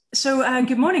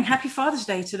Good morning. Happy Father's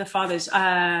Day to the fathers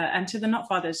and to the not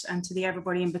fathers and to the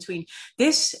everybody in between.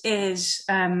 This is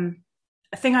a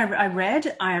thing I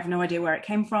read. I have no idea where it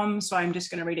came from, so I'm just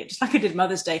going to read it just like I did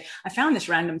Mother's Day. I found this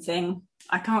random thing.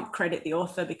 I can't credit the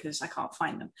author because I can't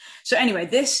find them. So anyway,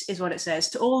 this is what it says.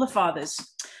 To all the fathers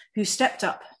who stepped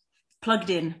up, plugged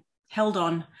in, held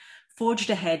on, forged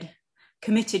ahead,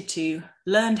 committed to,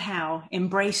 learned how,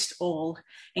 embraced all,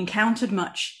 encountered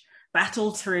much,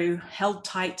 battled through, held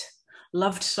tight,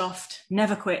 loved soft,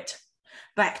 never quit,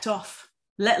 backed off,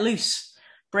 let loose,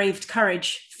 braved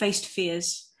courage, faced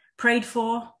fears, prayed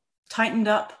for, tightened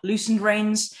up, loosened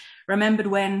reins, remembered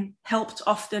when, helped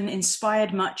often,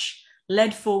 inspired much,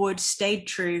 led forward, stayed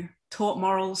true, taught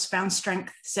morals, found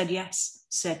strength, said yes,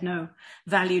 said no,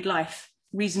 valued life,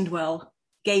 reasoned well,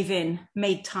 gave in,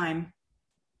 made time,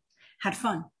 had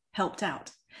fun, helped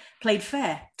out, played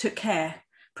fair, took care,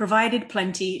 provided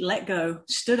plenty, let go,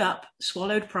 stood up,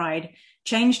 swallowed pride,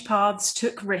 changed paths,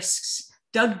 took risks,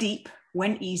 dug deep,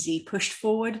 went easy, pushed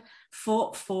forward,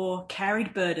 fought for,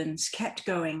 carried burdens, kept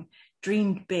going,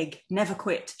 dreamed big, never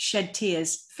quit, shed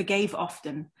tears, forgave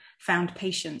often, found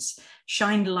patience,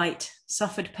 shined light,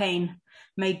 suffered pain,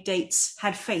 made dates,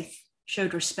 had faith,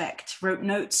 showed respect, wrote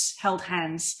notes, held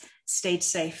hands, stayed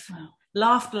safe,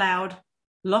 laughed loud,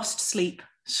 lost sleep,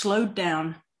 slowed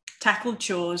down, tackled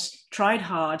chores, tried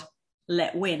hard,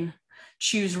 let win,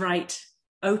 choose right,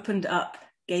 opened up,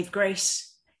 gave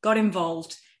grace, got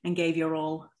involved, and gave your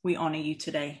all. We honor you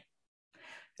today.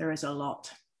 There is a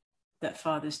lot that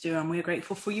fathers do, and we're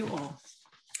grateful for you all.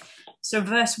 So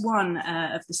verse 1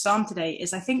 of the psalm today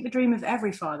is, I think, the dream of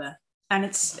every father, and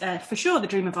it's for sure the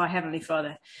dream of our Heavenly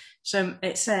Father. So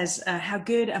it says, how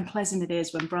good and pleasant it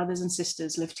is when brothers and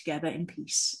sisters live together in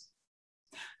peace.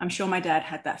 I'm sure my dad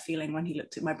had that feeling when he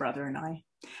looked at my brother and I.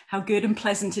 How good and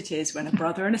pleasant it is when a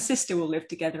brother and a sister will live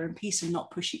together in peace and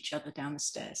not push each other down the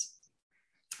stairs.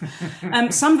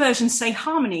 Some versions say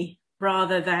harmony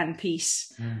rather than peace.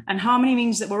 And harmony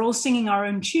means that we're all singing our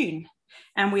own tune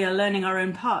and we are learning our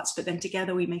own parts, but then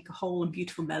together we make a whole and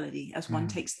beautiful melody as one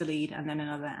takes the lead and then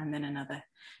another and then another.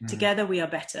 Together we are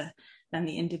better than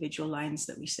the individual lines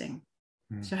that we sing.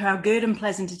 So how good and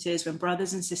pleasant it is when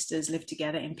brothers and sisters live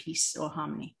together in peace or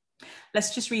harmony.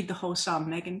 Let's just read the whole psalm.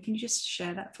 Megan, can you just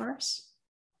share that for us?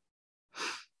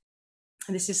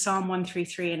 And this is Psalm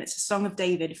 133, and it's a song of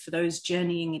David for those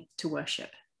journeying to worship.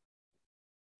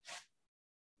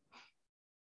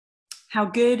 How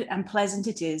good and pleasant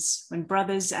it is when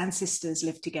brothers and sisters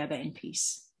live together in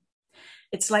peace.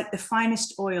 It's like the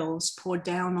finest oils poured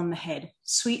down on the head,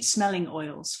 sweet smelling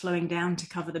oils flowing down to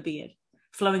cover the beard.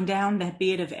 Flowing down the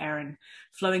beard of Aaron,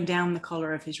 flowing down the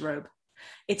collar of his robe.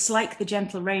 It's like the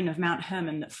gentle rain of Mount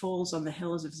Hermon that falls on the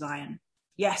hills of Zion.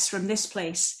 Yes, from this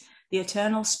place, the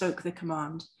Eternal spoke the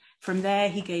command. From there,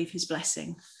 he gave his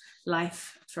blessing,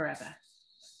 life forever.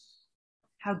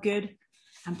 How good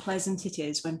and pleasant it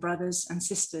is when brothers and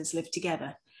sisters live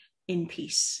together in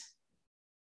peace.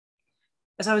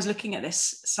 As I was looking at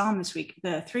this psalm this week,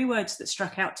 the three words that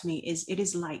struck out to me is, it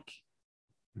is like.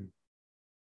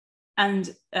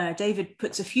 And David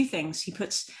puts a few things. He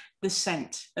puts the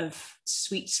scent of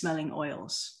sweet smelling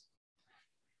oils.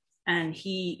 And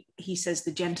he says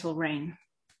the gentle rain.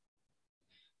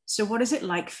 So what is it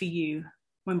like for you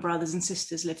when brothers and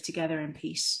sisters live together in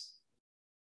peace?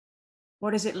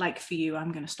 What is it like for you?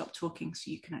 I'm going to stop talking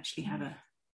so you can actually have a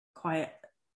quiet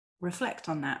reflect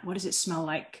on that. What does it smell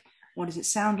like? What does it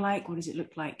sound like? What does it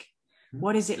look like?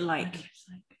 What is it like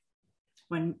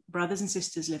when brothers and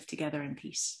sisters live together in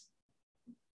peace?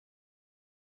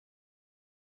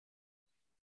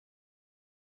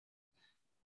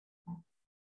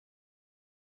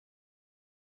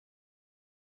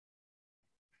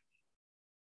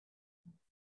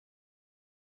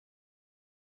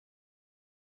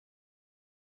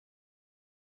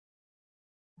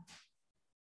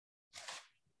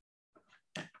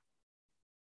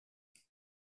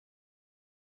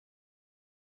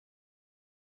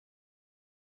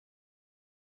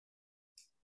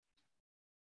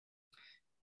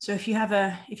 So if you have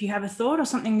a thought or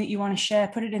something that you want to share,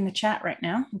 put it in the chat right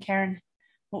now. And Karen,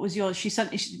 what was yours? She's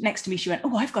next to me. She went,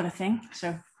 "Oh, I've got a thing."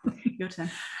 So your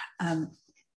turn. I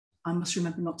must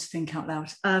remember not to think out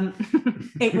loud.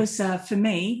 It was for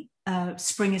me.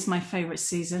 Spring is my favorite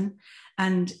season,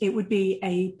 and it would be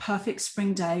a perfect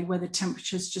spring day where the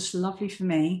temperature is just lovely for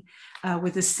me,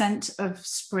 with a scent of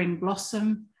spring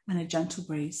blossom and a gentle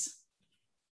breeze.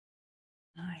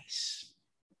 Nice.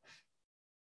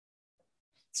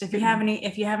 So if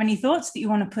you have any thoughts that you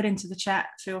want to put into the chat,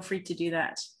 feel free to do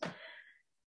that.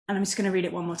 And I'm just going to read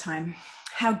it one more time.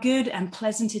 How good and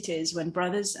pleasant it is when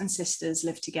brothers and sisters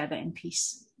live together in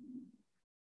peace.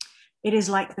 It is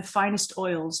like the finest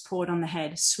oils poured on the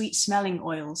head, sweet-smelling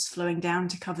oils flowing down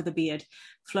to cover the beard,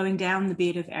 flowing down the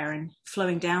beard of Aaron,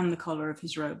 flowing down the collar of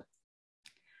his robe.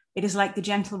 It is like the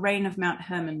gentle rain of Mount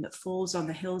Hermon that falls on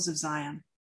the hills of Zion.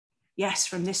 Yes,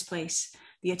 from this place,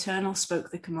 the Eternal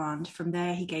spoke the command. From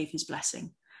there, he gave his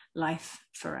blessing, life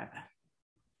forever.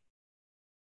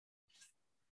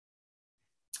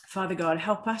 Father God,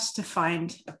 help us to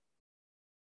find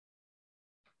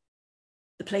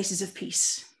the places of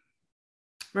peace.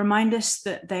 Remind us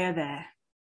that they are there,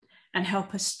 and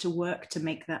help us to work to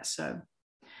make that so,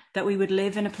 that we would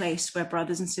live in a place where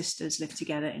brothers and sisters live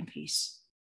together in peace.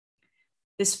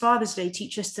 This Father's Day,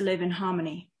 teach us to live in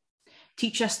harmony.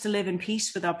 Teach us to live in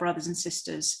peace with our brothers and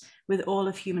sisters, with all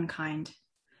of humankind.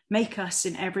 Make us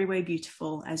in every way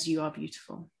beautiful as you are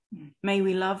beautiful. May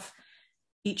we love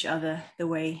each other the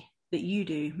way that you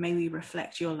do. May we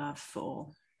reflect your love for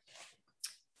all.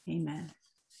 Amen.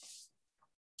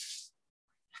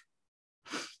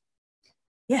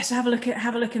 Yeah, so have a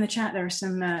look in the chat. There are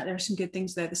some good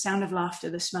things there. The sound of laughter,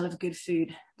 the smell of good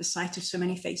food, the sight of so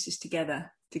many faces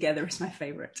together. Together is my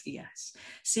favorite. Yes.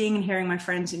 Seeing and hearing my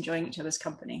friends enjoying each other's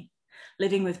company.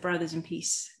 Living with brothers in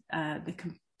peace. The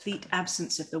complete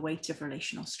absence of the weight of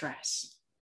relational stress.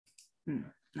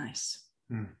 Nice.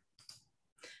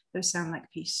 Those sound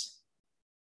like peace.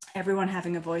 Everyone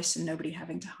having a voice and nobody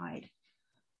having to hide.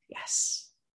 Yes.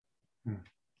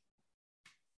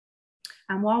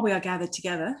 And while we are gathered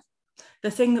together,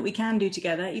 the thing that we can do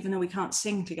together, even though we can't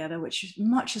sing together, which as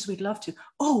much as we'd love to.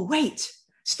 Oh, wait,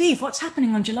 Steve, what's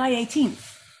happening on July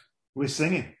 18th? We're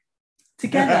singing.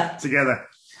 Together. Together.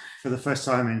 For the first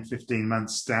time in 15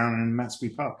 months down in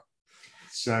Matsby Park.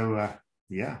 So,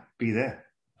 yeah, be there.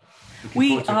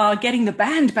 We are getting the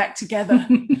band back together.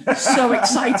 So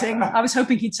exciting. I was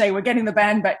hoping he'd say we're getting the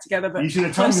band back together, but you should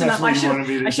have told me that's what you wanted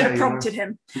me to say. I should have prompted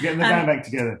him. We're getting the band back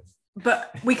together.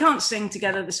 But we can't sing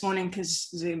together this morning because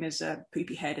Zoom is a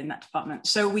poopy head in that department.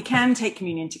 So we can take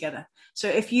communion together. So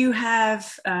if you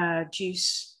have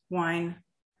juice, wine,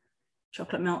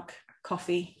 chocolate milk,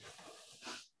 coffee,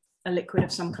 a liquid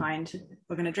of some kind,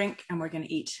 we're going to drink and we're going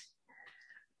to eat.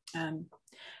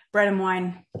 Bread and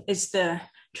wine is the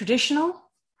traditional,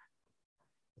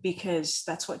 because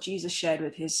that's what Jesus shared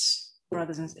with his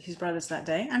brothers that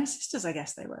day, and his sisters, I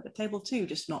guess they were at the table too,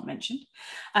 just not mentioned.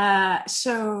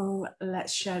 So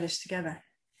let's share this together.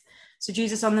 So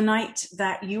Jesus, on the night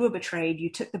that you were betrayed, you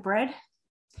took the bread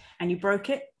and you broke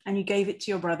it and you gave it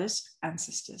to your brothers and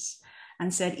sisters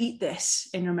and said, eat this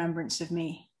in remembrance of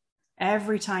me.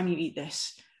 Every time you eat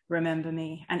this, remember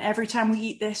me. And every time we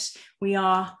eat this, we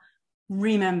are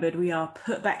remembered, we are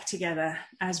put back together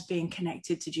as being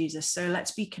connected to Jesus. So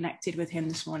let's be connected with him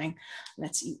this morning.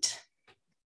 Let's eat.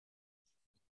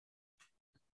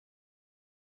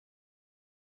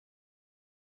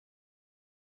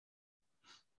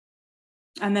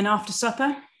 And then after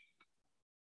supper,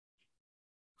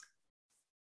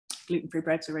 gluten-free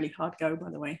bread's a really hard go,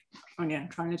 by the way. Oh yeah, I'm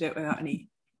trying to do it without any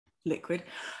liquid.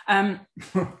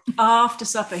 After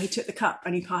supper, he took the cup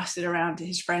and he passed it around to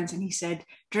his friends and he said,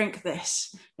 drink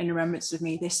this in remembrance of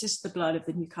me. This is the blood of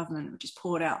the new covenant, which is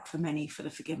poured out for many for the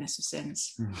forgiveness of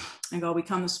sins. And God, we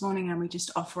come this morning and we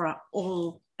just offer up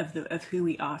all of who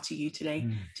we are to you today,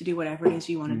 to do whatever it is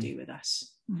you want to do with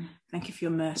us. Thank you for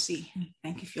your mercy.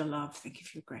 Thank you for your love. Thank you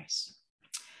for your grace.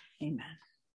 Amen.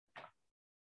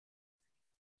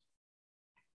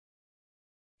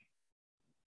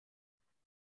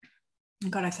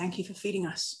 And God, I thank you for feeding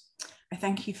us. I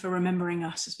thank you for remembering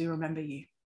us as we remember you.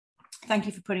 Thank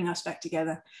you for putting us back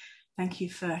together. Thank you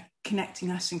for connecting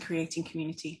us and creating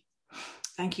community.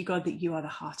 Thank you, God, that you are the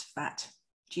heart of that.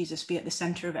 Jesus, be at the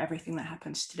center of everything that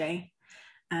happens today.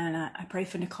 And I pray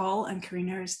for Nichole and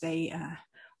Karina as they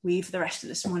weave the rest of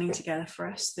this morning together for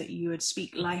us, that you would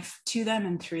speak life to them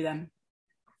and through them.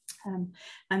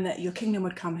 And that your kingdom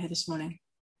would come here this morning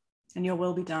and your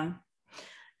will be done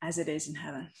as it is in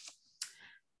heaven.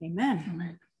 Amen.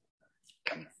 Amen.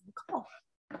 Cool.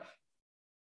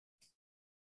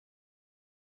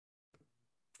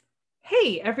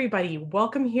 Hey, everybody.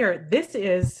 Welcome here. This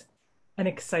is an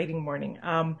exciting morning.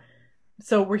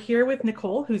 So we're here with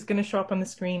Nichole, who's going to show up on the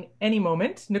screen any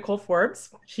moment. Nichole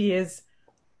Forbes. She is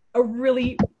a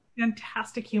really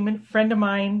fantastic human friend of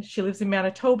mine. She lives in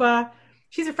Manitoba.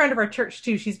 She's a friend of our church,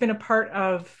 too. She's been a part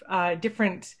of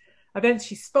different events.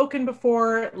 She's spoken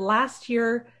before. Last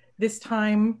year, this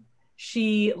time,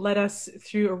 she led us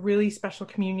through a really special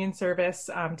communion service.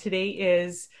 Today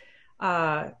is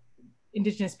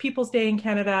Indigenous Peoples Day in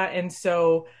Canada. And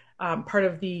so part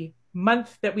of the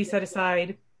month that we set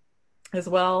aside as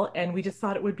well. And we just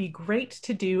thought it would be great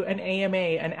to do an AMA,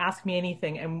 an Ask Me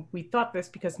Anything. And we thought this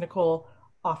because Nichole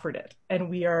offered it. And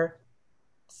we are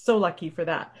so lucky for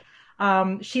that.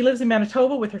 She lives in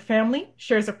Manitoba with her family,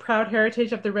 shares a proud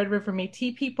heritage of the Red River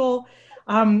Métis people.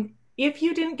 If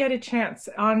you didn't get a chance,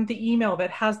 on the email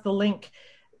that has the link,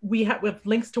 we have with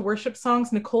links to worship songs.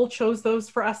 Nichole chose those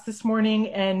for us this morning,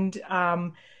 and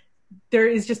there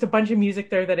is just a bunch of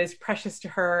music there that is precious to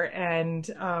her, and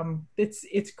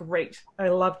it's great. I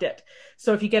loved it.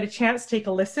 So if you get a chance, take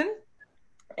a listen.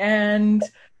 And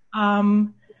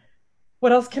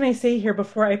what else can I say here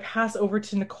before I pass over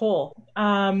to Nichole?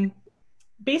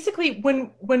 Basically,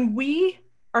 when we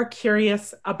are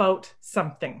curious about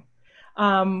something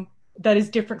that is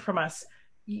different from us,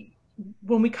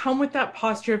 when we come with that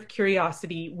posture of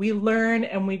curiosity, we learn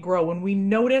and we grow. When we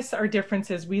notice our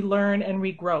differences, we learn and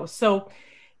we grow. So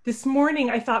this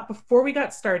morning, I thought before we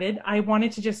got started, I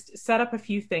wanted to just set up a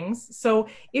few things. So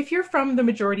if you're from the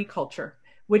majority culture,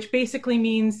 which basically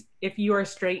means if you are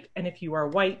straight and if you are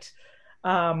white,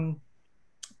 that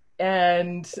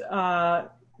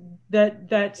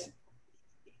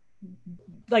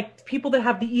like people that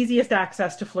have the easiest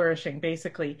access to flourishing,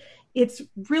 basically. It's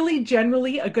really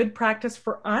generally a good practice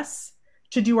for us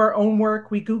to do our own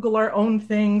work. We Google our own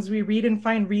things. We read and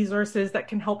find resources that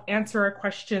can help answer our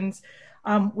questions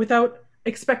without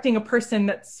expecting a person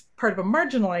that's part of a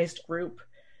marginalized group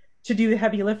to do the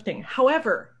heavy lifting.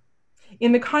 However,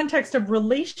 in the context of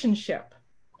relationship,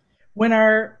 when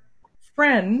our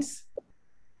friends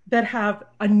that have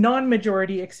a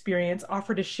non-majority experience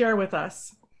offer to share with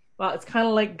us, well, it's kind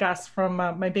of like Gus from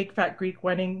My Big Fat Greek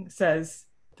Wedding says,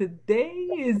 today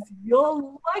is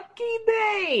your lucky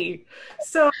day.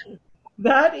 So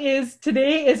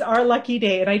today is our lucky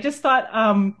day. And I just thought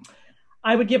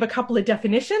I would give a couple of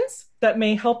definitions that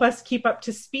may help us keep up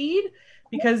to speed,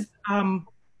 because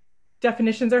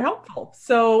definitions are helpful.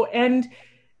 So, and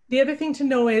the other thing to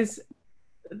know is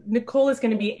Nichole is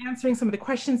going to be answering some of the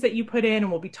questions that you put in,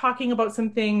 and we'll be talking about some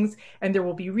things, and there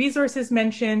will be resources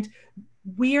mentioned.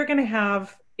 We are going to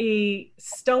have a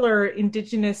stellar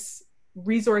Indigenous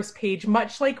resource page,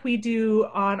 much like we do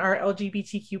on our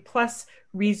LGBTQ plus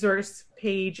resource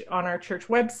page on our church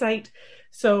website.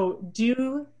 So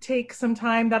do take some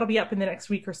time, that'll be up in the next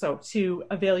week or so, to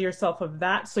avail yourself of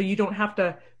that, so you don't have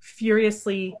to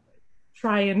furiously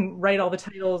try and write all the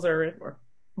titles or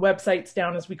websites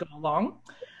down as we go along.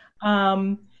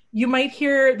 You might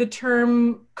hear the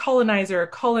term colonizer,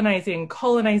 colonizing,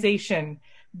 colonization.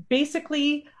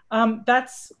 Basically,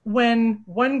 that's when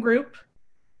one group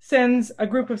sends a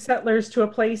group of settlers to a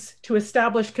place to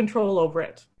establish control over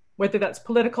it, whether that's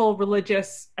political,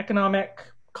 religious, economic,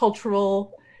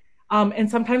 cultural. And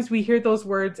sometimes we hear those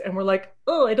words and we're like,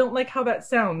 oh, I don't like how that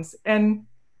sounds. And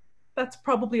that's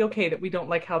probably okay that we don't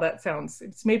like how that sounds.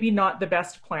 It's maybe not the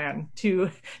best plan to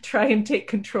try and take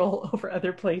control over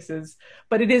other places,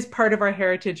 but it is part of our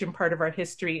heritage and part of our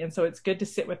history. And so it's good to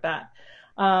sit with that.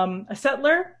 A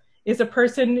settler is a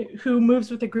person who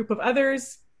moves with a group of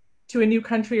others to a new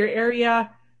country or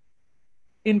area,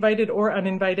 invited or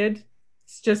uninvited.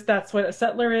 It's just, that's what a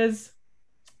settler is.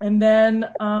 And then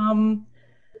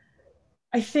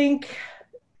I think,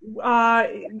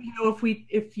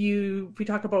 if we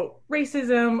talk about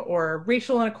racism or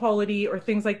racial inequality or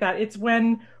things like that, it's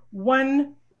when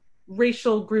one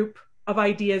racial group of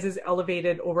ideas is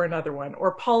elevated over another one,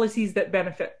 or policies that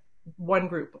benefit one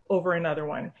group over another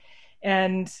one.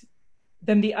 And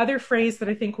then the other phrase that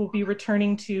I think we'll be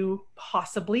returning to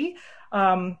possibly,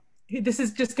 this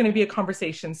is just going to be a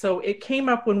conversation. So it came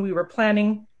up when we were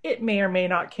planning. It may or may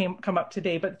not come up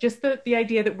today, but just the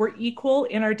idea that we're equal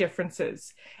in our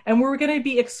differences. And we're going to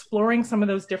be exploring some of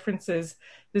those differences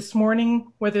this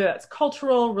morning, whether that's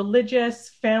cultural, religious,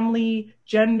 family,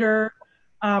 gender.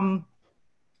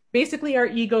 Basically, our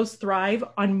egos thrive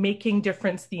on making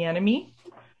difference the enemy.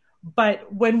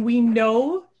 But when we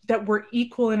know that we're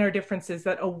equal in our differences,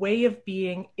 that a way of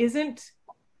being isn't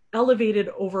elevated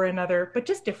over another, but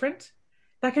just different,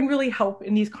 that can really help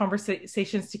in these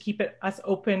conversations to keep us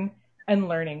open and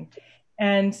learning.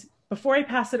 And before I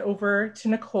pass it over to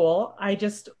Nichole, I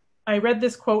read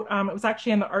this quote. It was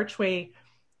actually on the Archway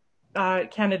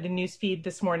Canada newsfeed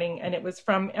this morning, and it was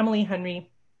from Emily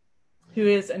Henry, who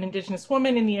is an Indigenous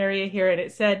woman in the area here.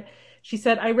 And she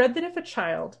said, I read that if a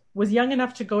child was young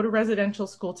enough to go to residential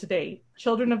school today,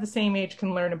 children of the same age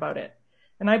can learn about it.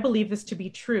 And I believe this to be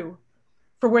true.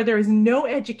 For where there is no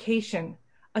education,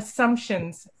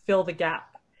 assumptions fill the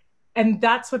gap. And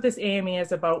that's what this AMA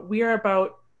is about. We are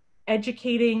about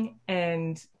educating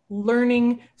and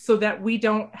learning so that we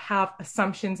don't have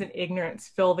assumptions and ignorance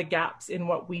fill the gaps in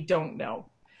what we don't know.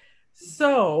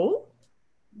 So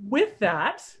with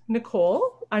that, Nichole,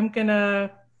 I'm going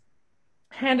to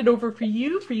hand it over for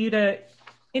you to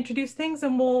introduce things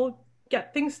and we'll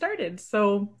get things started.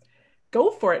 So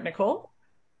go for it, Nichole.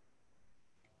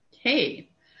 Hey,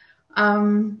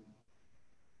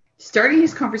 starting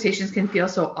these conversations can feel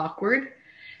so awkward.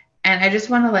 And I just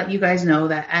want to let you guys know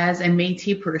that as a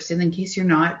Métis person, in case you're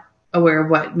not aware of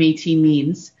what Métis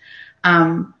means,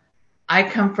 I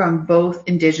come from both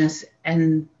Indigenous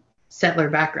and settler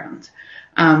backgrounds.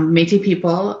 Métis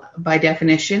people, by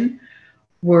definition,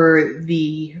 were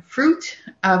the fruit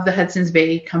of the Hudson's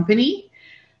Bay Company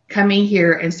coming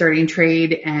here and starting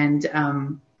trade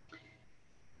and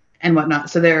whatnot.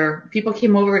 So people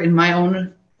came over in my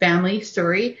own family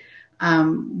story.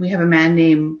 We have a man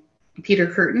named Peter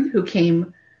Curtin who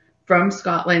came from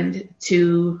Scotland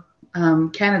to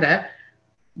Canada,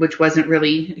 which wasn't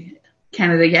really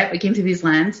Canada yet, but came to these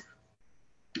lands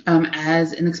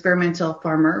as an experimental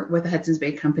farmer with the Hudson's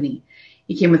Bay Company.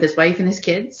 He came with his wife and his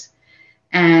kids,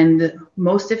 and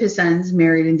most of his sons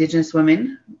married Indigenous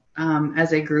women as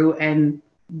they grew, and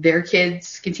their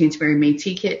kids continued to marry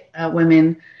Métis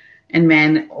women and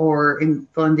men or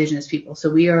full Indigenous people.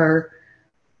 So we are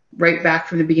right back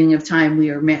from the beginning of time, we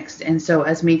are mixed. And so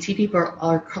as Métis people,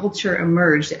 our culture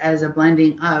emerged as a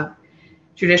blending of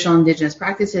traditional Indigenous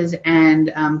practices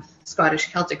and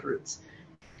Scottish Celtic roots.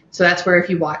 So that's where if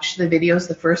you watch the videos,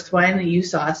 the first one, you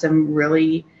saw some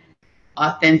really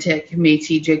authentic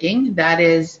Métis jigging. That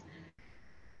is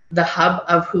the hub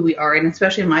of who we are. And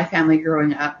especially my family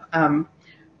growing up,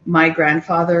 my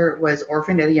grandfather was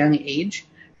orphaned at a young age,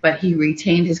 but he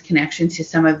retained his connection to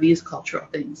some of these cultural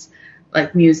things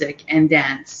like music and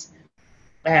dance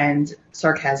and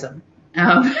sarcasm.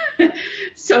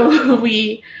 So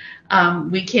we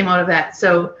came out of that.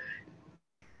 So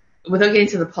without getting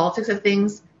to the politics of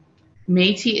things,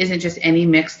 Métis isn't just any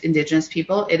mixed Indigenous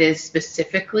people. It is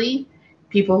specifically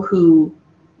people who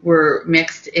were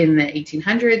mixed in the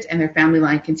 1800s and their family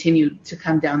line continued to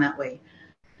come down that way.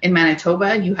 In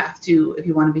Manitoba, you have to, if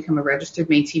you want to become a registered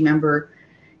Métis member,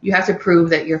 you have to prove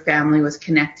that your family was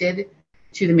connected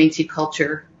to the Métis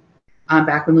culture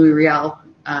back when Louis Riel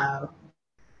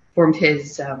formed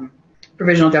his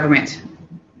provisional government,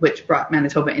 which brought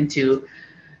Manitoba into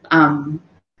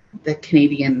the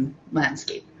Canadian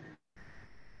landscape.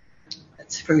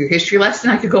 That's for your history lesson.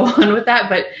 I could go on with that,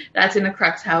 but that's in the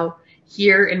crux how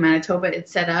here in Manitoba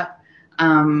it's set up.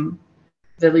 The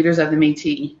leaders of the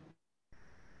Métis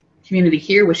community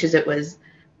here wishes it was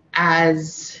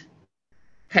as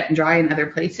cut and dry in other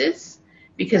places,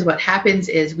 because what happens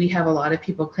is we have a lot of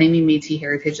people claiming Métis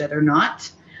heritage that are not,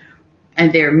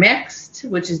 and they're mixed,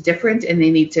 which is different, and they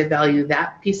need to value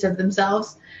that piece of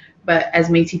themselves. But as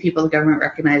Métis people, the government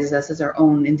recognizes us as our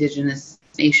own Indigenous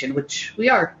nation, which we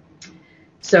are.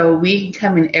 So we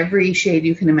come in every shade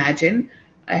you can imagine.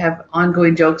 I have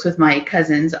ongoing jokes with my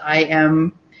cousins. I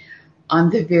am on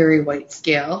the very white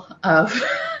scale of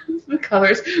the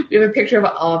colors. We have a picture of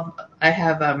all. I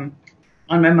have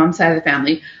on my mom's side of the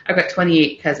family, I've got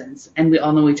 28 cousins, and we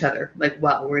all know each other. Like,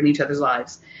 wow, we're in each other's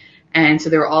lives. And so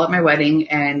they were all at my wedding,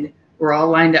 and we're all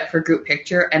lined up for a group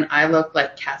picture, and I look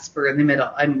like Casper in the middle.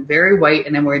 I'm very white,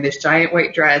 and I'm wearing this giant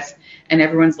white dress, and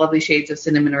everyone's lovely shades of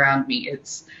cinnamon around me.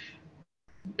 It's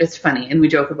funny, and we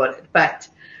joke about it. But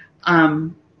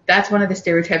that's one of the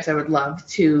stereotypes I would love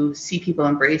to see people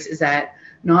embrace, is that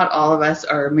not all of us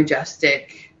are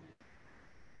majestic,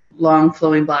 long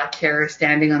flowing black hair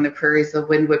standing on the prairies, the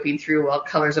wind whipping through while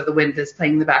Colors of the Wind is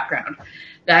playing in the background.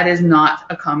 That is not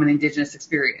a common Indigenous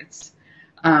experience.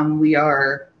 We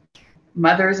are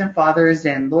mothers and fathers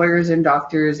and lawyers and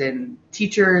doctors and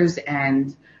teachers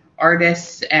and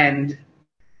artists and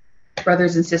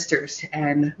brothers and sisters,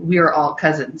 and we are all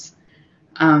cousins.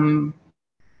 And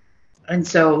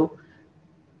so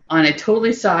on a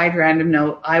totally side random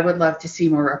note, I would love to see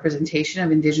more representation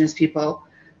of Indigenous people,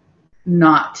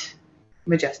 not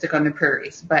majestic on the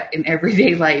prairies, but in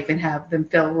everyday life, and have them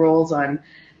fill roles on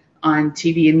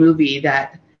TV and movie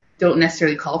that don't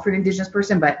necessarily call for an Indigenous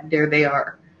person, but there they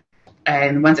are.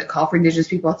 And ones that call for Indigenous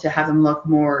people, to have them look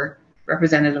more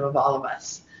representative of all of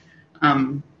us.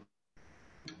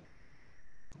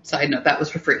 Side note, that was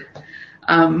for free.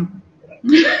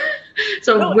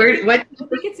 So No, what? I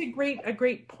think it's a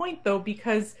great point, though,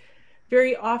 because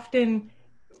very often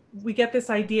we get this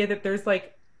idea that there's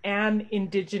like an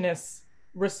Indigenous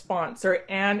response or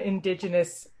an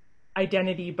Indigenous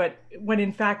identity, but when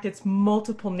in fact it's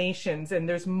multiple nations and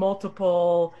there's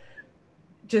multiple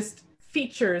just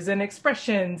features and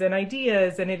expressions and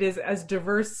ideas, and it is as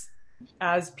diverse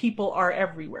as people are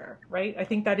everywhere, right? I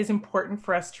think that is important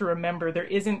for us to remember. There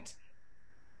isn't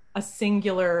a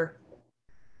singular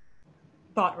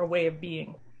thought or way of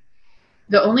being.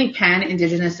 The only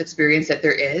pan-Indigenous experience that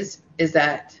there is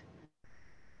that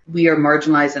we are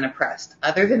marginalized and oppressed.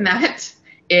 Other than that,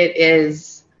 it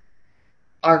is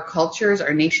our cultures,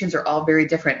 our nations are all very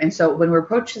different. And so when we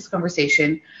approach this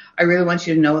conversation, I really want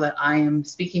you to know that I am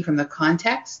speaking from the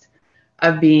context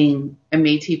of being a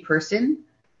Métis person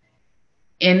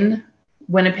in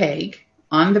Winnipeg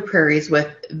on the prairies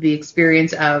with the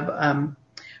experience of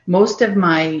most of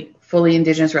my fully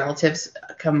Indigenous relatives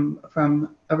come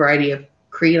from a variety of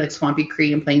Cree, like Swampy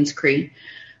Cree and Plains Cree.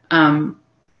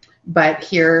 But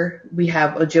here we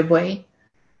have Ojibwe.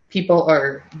 People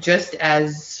are just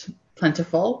as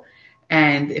plentiful.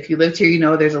 And if you lived here, you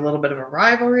know there's a little bit of a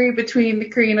rivalry between the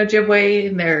Cree and Ojibwe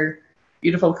and their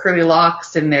beautiful curly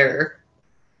locks and their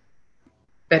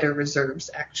better reserves,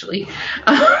 actually.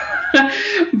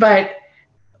 But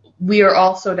we are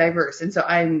all so diverse. And so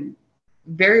I'm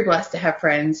very blessed to have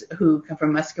friends who come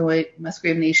from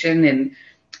Musqueam Nation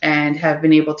and have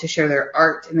been able to share their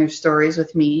art and their stories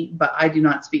with me, but I do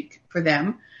not speak for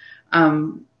them.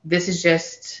 This is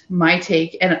just my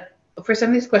take. And for some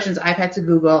of these questions, I've had to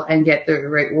Google and get the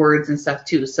right words and stuff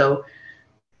too. So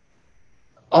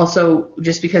also,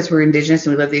 just because we're Indigenous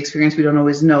and we live the experience, we don't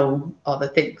always know all the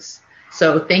things.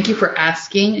 So thank you for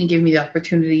asking and giving me the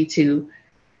opportunity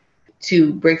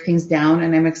to break things down.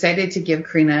 And I'm excited to give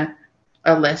Karina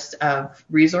a list of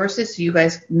resources so you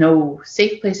guys know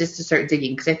safe places to start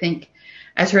digging. Because I think,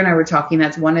 as her and I were talking,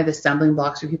 that's one of the stumbling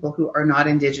blocks for people who are not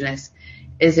Indigenous,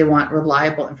 is they want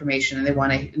reliable information and they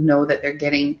want to know that they're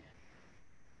getting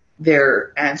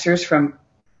their answers from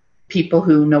people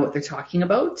who know what they're talking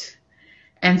about.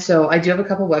 And so I do have a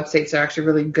couple websites that are actually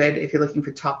really good if you're looking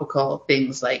for topical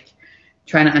things, like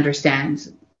trying to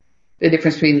understand the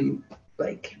difference between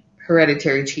like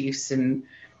hereditary chiefs and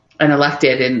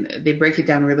elected, and they break it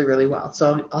down really, really well.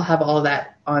 So I'll have all of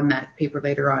that on that paper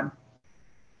later on.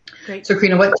 Great. So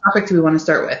Karina, what topic do we want to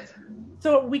start with?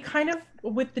 So we kind of,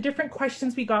 with the different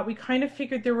questions we got, we kind of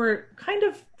figured there were kind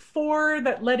of 4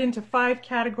 that led into 5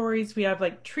 categories. We have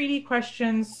like treaty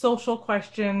questions, social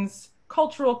questions,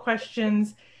 cultural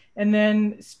questions, and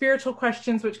then spiritual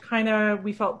questions, which kind of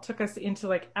we felt took us into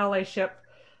like allyship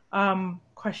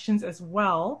questions as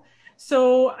well.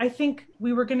 So I think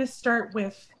we were going to start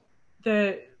with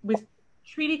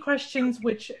treaty questions,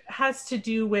 which has to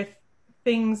do with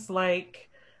things like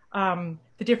the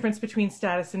difference between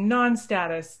status and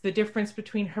non-status, the difference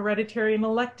between hereditary and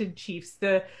elected chiefs,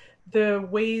 the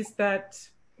ways that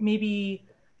maybe,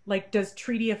 like, does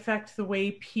treaty affect the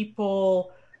way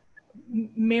people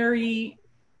marry,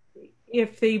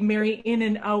 if they marry in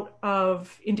and out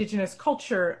of Indigenous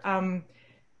culture?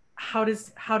 How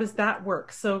does that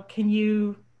work? So can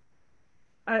you,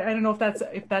 I don't know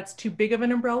if that's too big of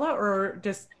an umbrella, or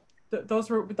just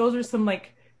those are some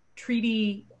like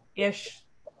treaty-ish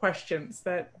questions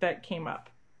that came up.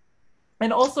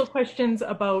 And also questions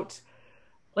about,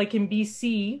 like in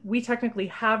BC, we technically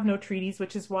have no treaties,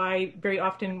 which is why very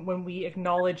often when we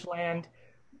acknowledge land,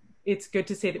 it's good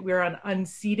to say that we're on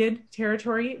unceded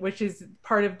territory, which is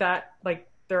part of that, like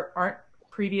there aren't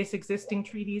previous existing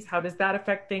treaties. How does that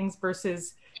affect things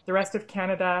versus the rest of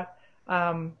Canada?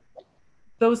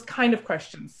 Those kind of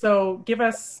questions. So give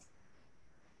us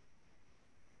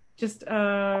just,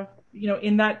 in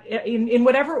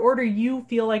whatever order you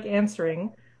feel like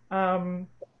answering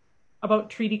about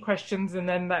treaty questions. And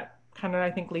then that kind of, I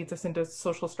think, leads us into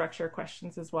social structure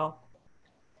questions as well.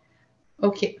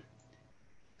 Okay.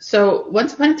 So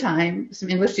once upon a time, some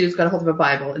English Jews got a hold of a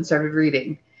Bible and started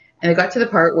reading. And they got to the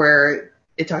part where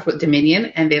it talked about dominion,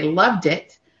 and they loved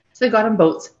it. So they got on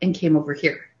boats and came over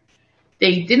here.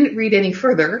 They didn't read any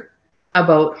further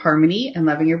about harmony and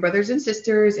loving your brothers and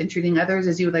sisters and treating others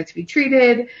as you would like to be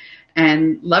treated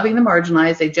and loving the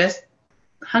marginalized. They just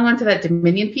hung on to that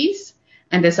dominion piece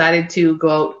and decided to go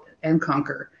out and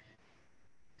conquer.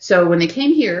 So when they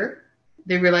came here,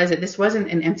 they realized that this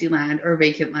wasn't an empty land or a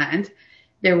vacant land.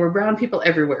 There were brown people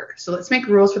everywhere. So let's make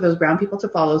rules for those brown people to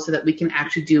follow so that we can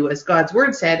actually do as God's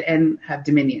word said and have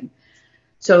dominion.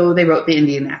 So they wrote the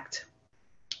Indian Act.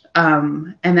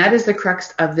 And that is the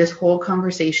crux of this whole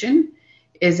conversation,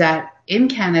 is that in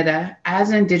Canada, as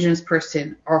an Indigenous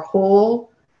person, our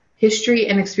whole history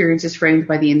and experience is framed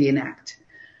by the Indian Act.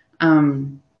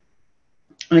 And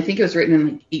I think it was written in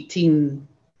like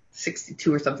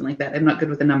 1862 or something like that. I'm not good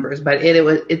with the numbers, but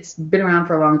it's been around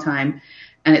for a long time,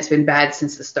 and it's been bad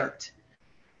since the start.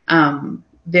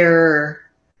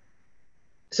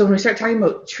 So when we start talking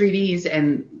about treaties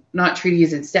and not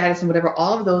treaties and status and whatever,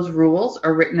 all of those rules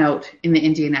are written out in the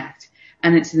Indian Act.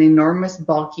 And it's an enormous,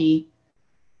 bulky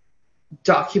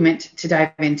document to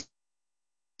dive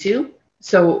into.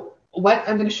 So what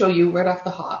I'm going to show you right off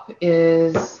the hop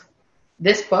is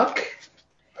this book.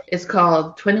 It's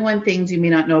called 21 Things You May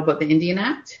Not Know About the Indian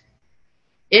Act.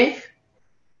 If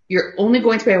you're only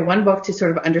going to buy one book to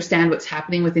sort of understand what's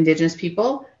happening with Indigenous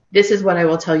people, this is what I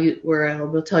will tell you, where I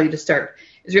will tell you to start.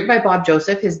 It's written by Bob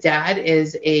Joseph. His dad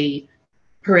is a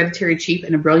hereditary chief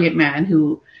and a brilliant man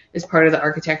who is part of the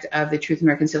architect of the Truth and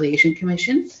Reconciliation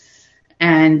Commission.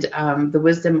 And the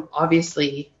wisdom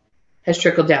obviously has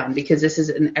trickled down, because this is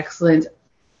an excellent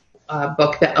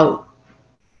book that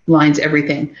outlines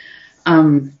everything.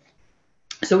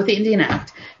 So with the Indian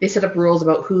Act, they set up rules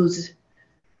about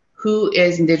who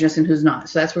is Indigenous and who's not.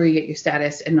 So that's where you get your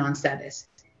status and non-status.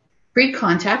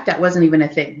 Pre-contact, that wasn't even a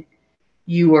thing.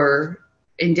 You were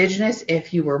Indigenous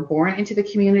if you were born into the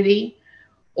community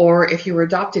or if you were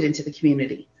adopted into the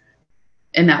community.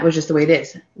 And that was just the way it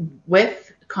is.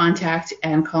 With contact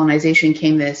and colonization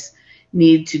came this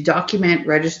need to document,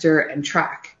 register, and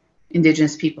track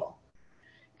Indigenous people.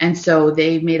 And so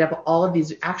they made up all of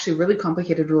these actually really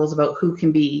complicated rules about who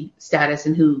can be status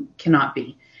and who cannot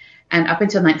be. And up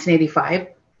until 1985,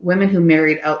 women who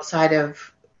married outside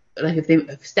of, like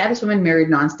if status women married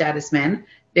non-status men,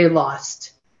 they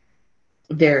lost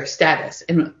their status.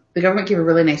 And the government gave a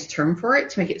really nice term for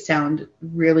it to make it sound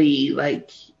really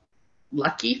like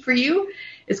lucky for you.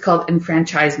 It's called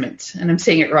enfranchisement. And I'm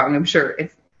saying it wrong, I'm sure.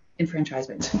 It's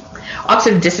enfranchisement.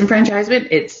 Opposite of disenfranchisement,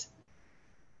 it's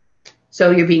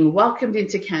so you're being welcomed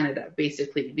into Canada,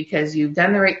 basically, because you've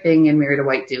done the right thing and married a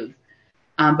white dude.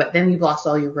 But then you've lost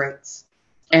all your rights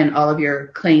and all of your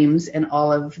claims and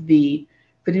all of the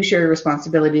fiduciary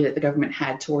responsibility that the government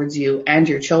had towards you and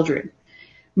your children.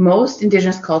 Most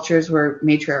Indigenous cultures were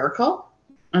matriarchal.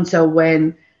 And so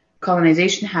when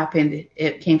colonization happened,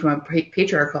 it came from a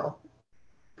patriarchal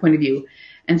point of view.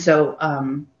 And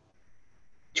so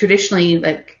traditionally,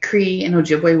 like Cree and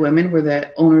Ojibwe women were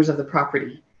the owners of the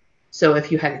property. So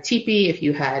if you had a teepee, if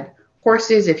you had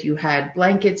horses, if you had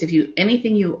blankets,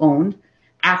 anything you owned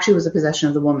actually was a possession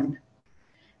of the woman.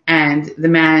 And the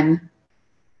man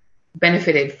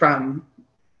benefited from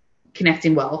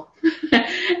connecting well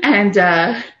and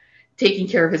taking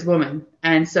care of his woman.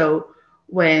 And so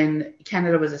when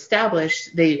Canada was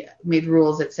established, they made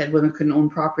rules that said women couldn't own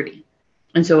property.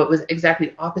 And so it was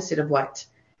exactly opposite of what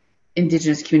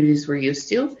Indigenous communities were used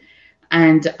to.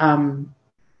 And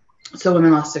so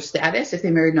women lost their status if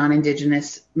they married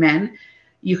non-Indigenous men.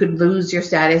 You could lose your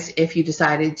status if you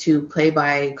decided to play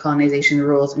by colonization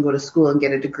rules and go to school and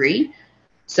get a degree.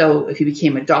 So if you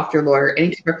became a doctor, lawyer,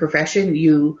 any type of profession,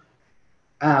 you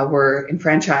were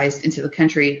enfranchised into the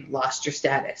country, lost your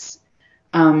status.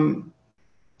 Was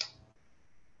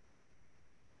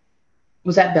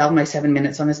that Belle, my 7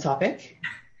 minutes on this topic?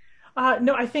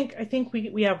 No, I think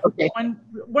we have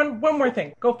one more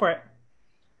thing. Go for it.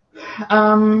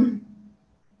 I'm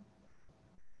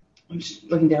just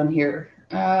looking down here.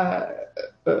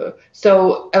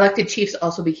 So elected chiefs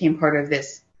also became part of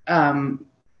this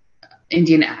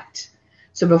Indian Act.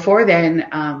 So before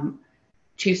then,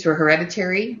 chiefs were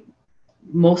hereditary,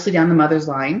 mostly down the mother's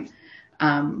line.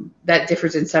 That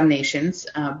differs in some nations,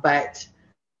 but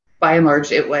by and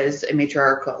large, it was a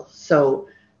matriarchal. So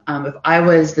if I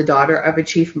was the daughter of a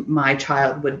chief, my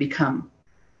child would become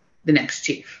the next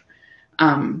chief.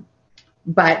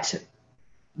 But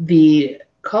the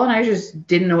colonizers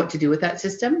didn't know what to do with that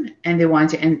system, and they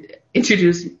wanted to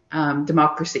introduce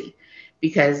democracy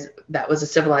because that was a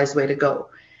civilized way to go.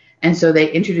 And so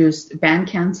they introduced band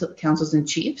councils and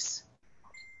chiefs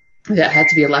that had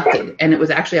to be elected. And it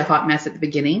was actually a hot mess at the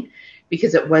beginning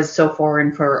because it was so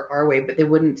foreign for our way, but they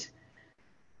wouldn't,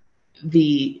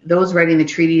 those writing the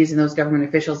treaties and those government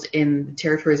officials in the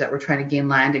territories that were trying to gain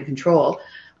land and control,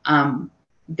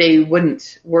 they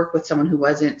wouldn't work with someone who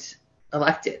wasn't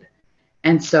elected.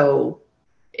 And so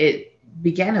it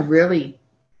began a really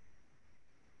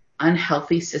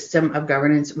unhealthy system of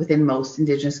governance within most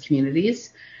Indigenous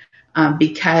communities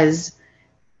because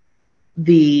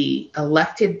the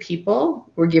elected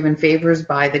people were given favors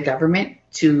by the government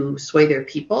to sway their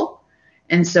people.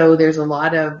 And so there's a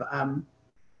lot of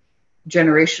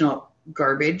generational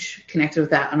garbage connected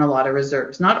with that on a lot of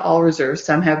reserves. Not all reserves.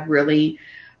 Some have really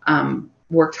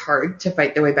worked hard to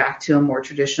fight their way back to a more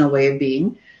traditional way of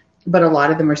being, but a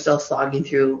lot of them are still slogging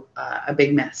through a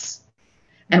big mess.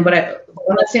 And one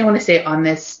last thing I want to say on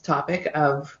this topic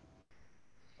of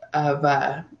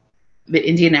the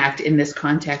Indian Act in this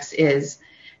context is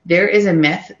there is a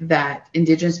myth that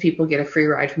Indigenous people get a free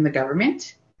ride from the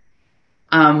government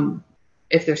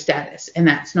if their status, and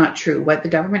that's not true. What the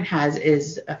government has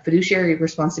is a fiduciary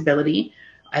responsibility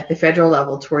at the federal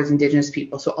level towards Indigenous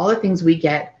people. So all the things we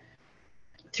get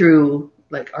through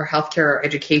like our healthcare, our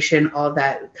education, all of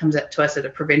that comes up to us at a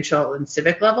provincial and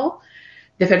civic level.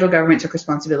 The federal government took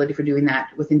responsibility for doing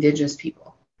that with Indigenous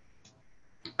people.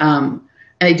 And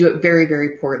they do it very,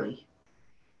 very poorly.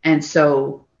 And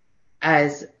so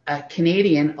as a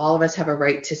Canadian, all of us have a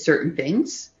right to certain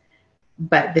things,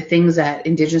 but the things that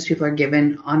Indigenous people are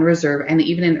given on reserve and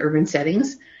even in urban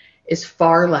settings is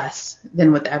far less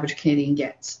than what the average Canadian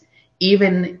gets.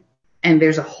 And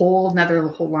there's a whole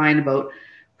line about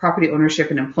property ownership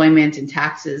and employment and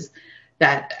taxes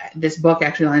that this book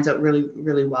actually lines out really,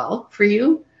 really well for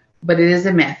you. But it is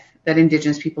a myth that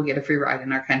Indigenous people get a free ride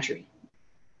in our country.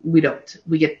 We don't.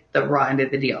 We get the raw end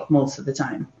of the deal most of the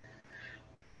time.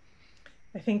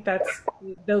 I think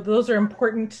those are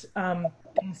important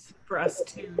things for us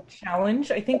to challenge.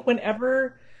 I think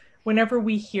whenever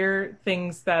we hear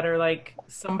things that are like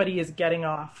somebody is getting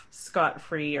off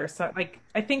scot-free or something, like,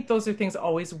 I think those are things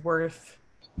always worth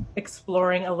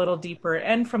exploring a little deeper,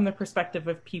 and from the perspective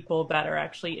of people that are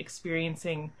actually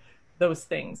experiencing those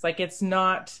things. Like, it's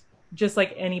not just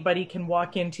like anybody can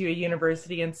walk into a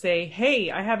university and say, hey,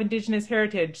 I have Indigenous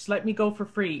heritage, let me go for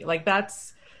free. Like, that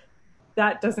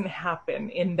doesn't happen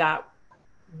in that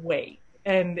way.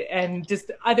 And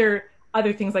just other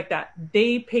things like that.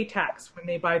 They pay tax when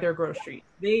they buy their groceries.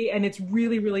 And it's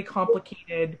really, really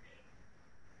complicated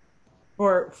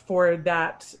for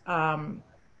that,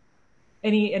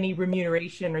 any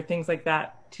remuneration or things like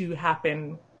that to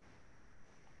happen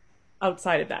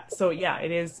outside of that. So yeah,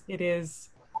 it is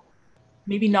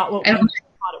maybe not what we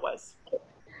thought it was.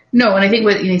 No, and I think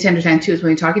what you need to understand too is when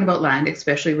you're talking about land,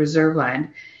 especially reserve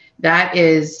land, that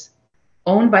is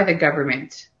owned by the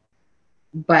government,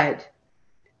 but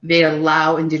they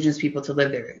allow Indigenous people to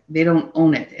live there. They don't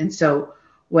own it. And so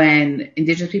when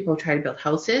Indigenous people try to build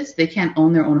houses, they can't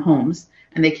own their own homes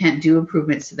and they can't do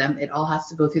improvements to them. It all has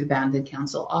to go through the Band and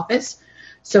Council office.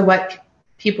 So what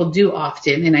people do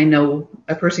often, and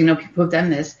I personally know people who've done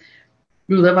this,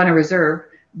 who live on a reserve,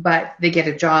 but they get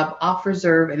a job off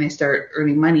reserve and they start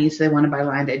earning money. So they want to buy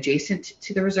land adjacent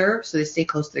to the reserve. So they stay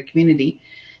close to their community.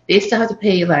 They still have to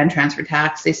pay land transfer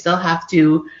tax. They still have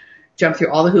to jump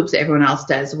through all the hoops that everyone else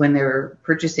does when they're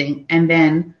purchasing. And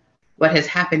then what has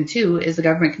happened too is the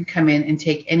government can come in and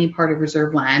take any part of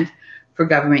reserve land for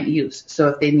government use. So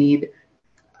if they need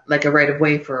like a right of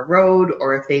way for a road,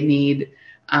 or if they need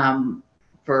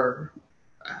for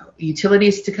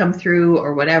utilities to come through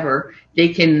or whatever, they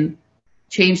can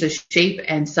change the shape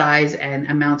and size and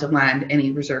amount of land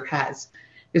any reserve has.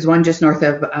 There's one just north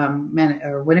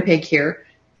of Winnipeg here,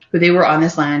 who they were on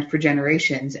this land for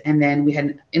generations, and then we had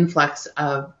an influx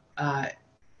of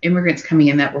immigrants coming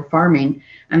in that were farming,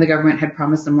 and the government had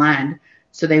promised them land,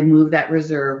 so they moved that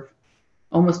reserve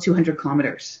almost 200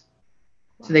 kilometers.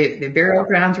 So the burial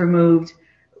grounds were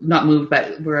not moved,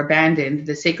 but were abandoned.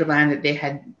 The sacred land that they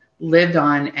had lived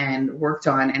on and worked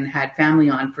on and had family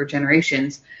on for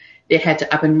generations, they had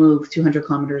to up and move 200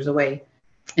 kilometers away,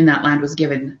 and that land was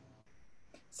given.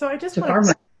 So I just want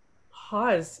to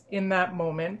pause in that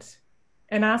moment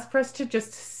and ask for us to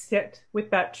just sit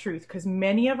with that truth, because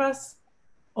many of us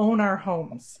own our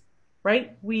homes,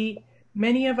 right?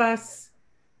 Many of us,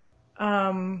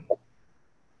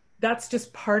 that's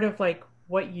just part of like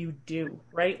what you do,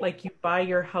 right? Like, you buy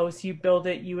your house, you build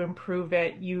it, you improve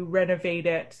it, you renovate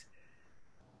it.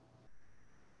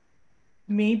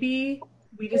 Maybe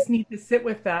we just need to sit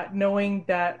with that, knowing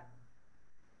that,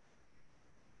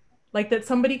 like, that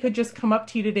somebody could just come up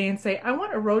to you today and say, I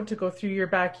want a road to go through your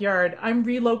backyard. I'm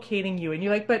relocating you. And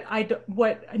you're like, but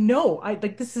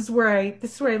this is where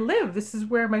I live. This is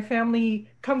where my family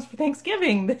comes for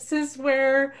Thanksgiving. This is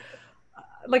where,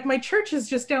 like, my church is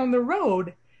just down the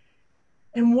road.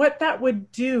 And what that would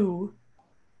do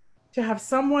to have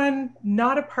someone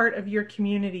not a part of your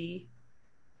community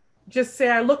just say,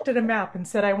 I looked at a map and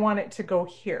said, I want it to go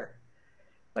here.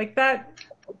 Like that.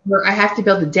 Where I have to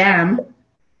build a dam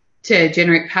to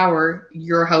generate power,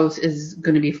 your house is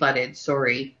going to be flooded.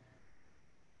 Sorry.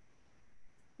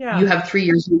 Yeah. You have 3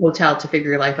 years in a hotel to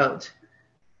figure your life out.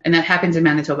 And that happens in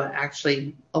Manitoba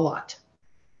actually a lot.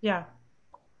 Yeah.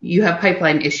 You have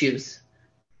pipeline issues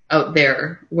out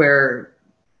there where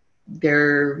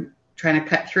they're trying to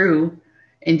cut through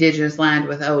Indigenous land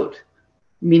without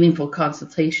meaningful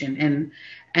consultation.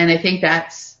 And I think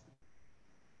that's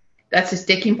a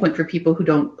sticking point for people who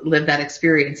don't live that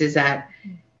experience, is that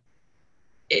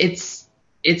it's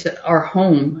our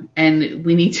home and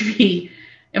we need to be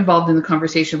involved in the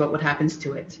conversation about what happens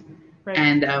to it. Right.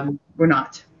 And we're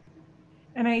not.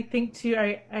 And I think too,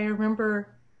 I remember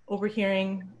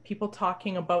overhearing people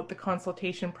talking about the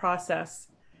consultation process,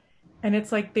 and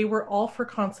it's like they were all for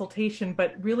consultation,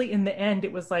 but really in the end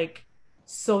it was like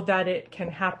so that it can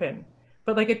happen.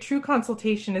 But like a true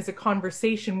consultation is a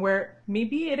conversation where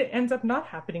maybe it ends up not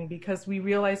happening because we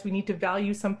realize we need to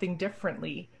value something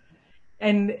differently.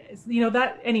 And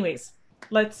that, anyways,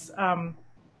 let's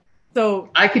so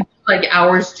I could do like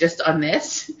hours just on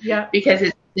this. Yeah. Because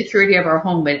it's the security of our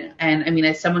home. And I mean,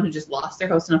 as someone who just lost their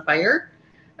house in a fire,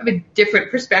 I have a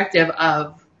different perspective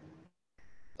of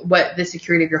what the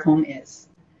security of your home is.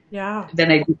 Yeah.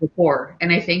 Than I did before.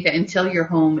 And I think that until your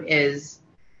home is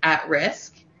at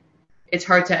risk, it's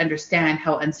hard to understand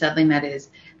how unsettling that is.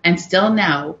 And still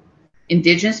now,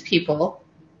 Indigenous people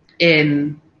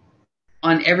on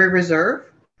every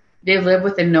reserve, they live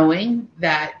with the knowing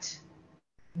that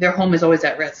their home is always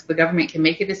at risk. The government can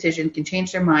make a decision, can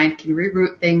change their mind, can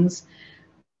reroute things,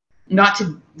 not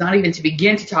even to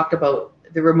begin to talk about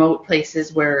the remote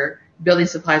places where building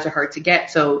supplies are hard to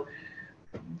get. So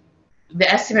the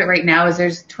estimate right now is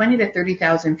there's 20 to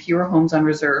 30,000 fewer homes on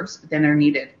reserves than are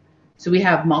needed. So we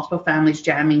have multiple families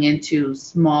jamming into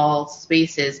small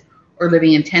spaces or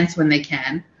living in tents when they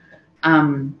can.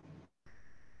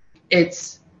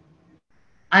 It's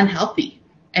unhealthy.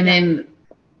 And then,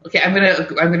 okay, I'm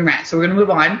gonna rant. So we're gonna move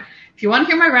on. If you want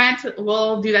to hear my rant,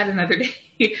 we'll do that another day.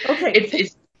 Okay.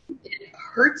 It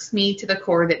hurts me to the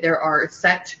core that there are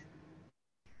such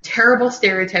terrible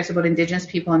stereotypes about Indigenous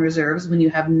people on reserves when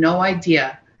you have no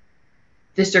idea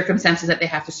the circumstances that they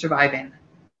have to survive in.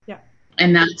 Yeah.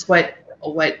 And that's what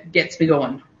gets me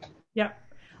going. Yeah.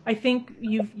 I think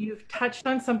you've touched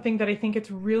on something that I think it's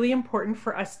really important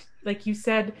for us. Like you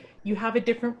said, you have a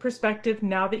different perspective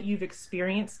now that you've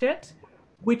experienced it,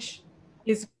 which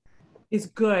is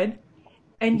good.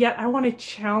 And yet I want to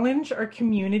challenge our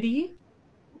community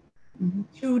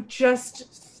to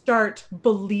just start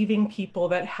believing people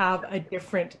that have a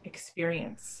different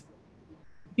experience,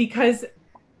 because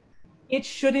it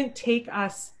shouldn't take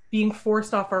us being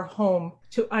forced off our home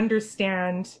to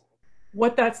understand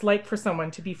what that's like for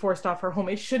someone to be forced off our home.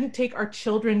 It shouldn't take our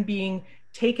children being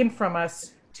taken from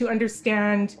us to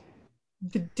understand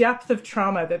the depth of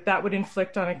trauma that would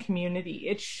inflict on a community.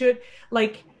 It should,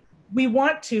 like, we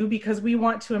want to, because we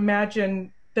want to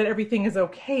imagine that everything is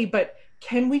okay, but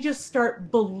can we just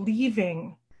start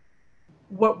believing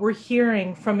what we're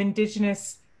hearing from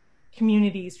Indigenous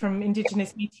communities, from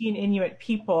Indigenous Métis and Inuit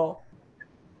people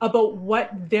about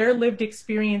what their lived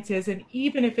experience is? And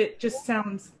even if it just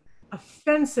sounds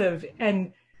offensive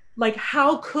and like,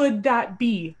 how could that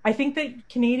be? I think that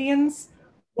Canadians,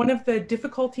 one of the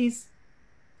difficulties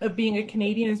of being a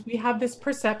Canadian is we have this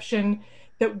perception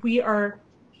that we are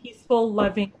peaceful,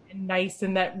 loving, and nice,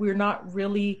 and that we're not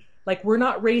really, like, we're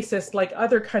not racist like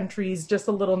other countries just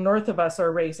a little north of us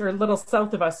are racist, or a little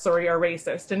south of us, sorry, are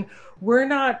racist. And we're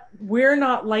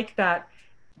not like that.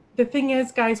 The thing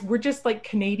is, guys, we're just like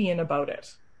Canadian about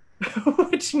it,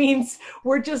 which means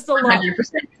we're just a lot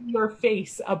 100%. in your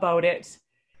face about it.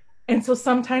 And so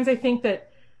sometimes I think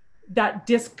that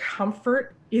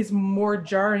discomfort is more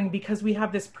jarring because we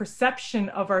have this perception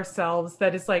of ourselves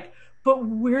that is like, but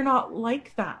we're not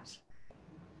like that.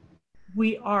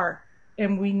 We are.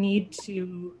 And we need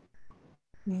to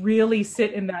really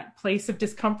sit in that place of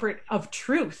discomfort of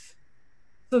truth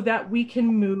so that we can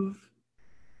move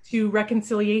to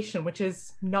reconciliation, which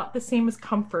is not the same as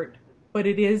comfort, but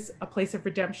it is a place of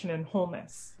redemption and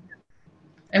wholeness.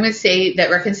 I'm going to say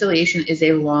that reconciliation is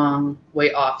a long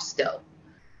way off still.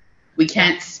 We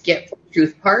can't skip the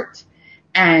truth part.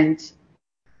 And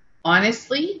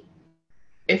honestly,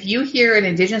 if you hear an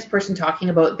Indigenous person talking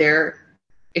about their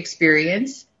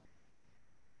experience,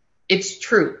 it's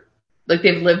true. Like,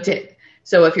 they've lived it.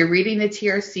 So if you're reading the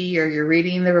TRC or you're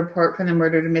reading the report from the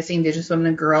Murdered and Missing Indigenous Women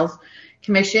and Girls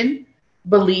Commission,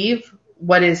 believe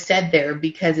what is said there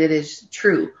because it is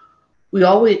true. We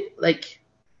always, like,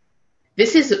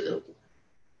 this is, I'm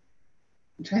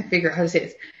trying to figure out how to say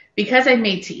this. Because I'm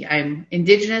Métis, I'm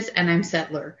Indigenous and I'm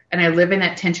settler, and I live in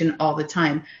that tension all the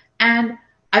time. And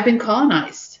I've been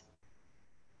colonized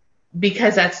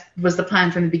because that was the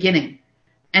plan from the beginning.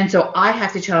 And so I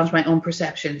have to challenge my own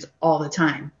perceptions all the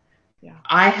time. Yeah.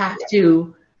 I have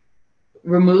to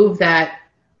remove that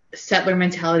settler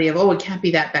mentality of, oh, it can't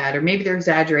be that bad, or maybe they're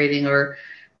exaggerating, or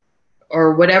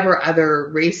whatever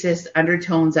other racist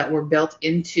undertones that were built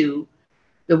into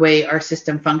the way our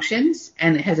system functions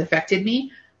and it has affected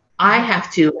me. I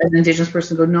have to, as an Indigenous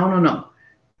person, go, no.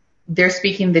 They're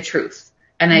speaking the truth.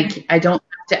 And I don't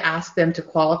have to ask them to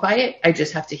qualify it. I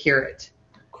just have to hear it.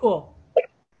 Cool.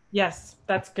 Yes,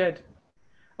 that's good.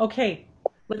 Okay,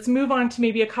 let's move on to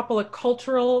maybe a couple of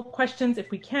cultural questions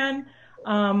if we can.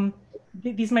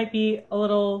 These might be a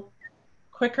little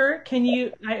quicker.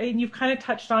 You've kind of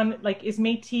touched on, like, is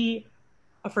Métis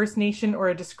a First Nation or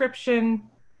a description.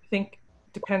 I think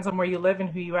depends on where you live and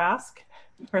who you ask,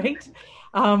 right?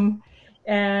 And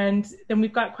then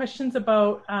we've got questions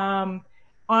about on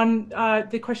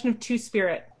the question of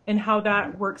Two-Spirit and how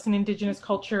that works in Indigenous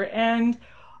culture, and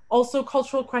also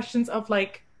cultural questions of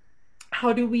like,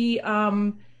 how do we,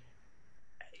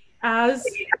 as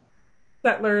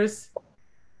settlers,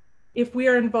 if we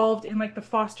are involved in like the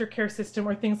foster care system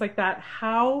or things like that,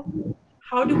 how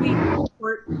do we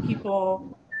support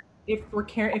people if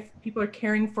people are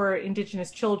caring for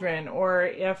Indigenous children, or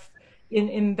if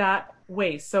in that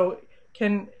way? So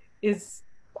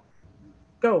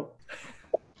go.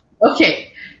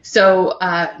 Okay, so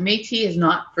Métis is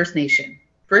not First Nation.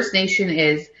 First Nation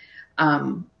is,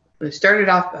 it started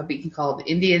off being called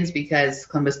Indians because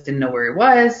Columbus didn't know where he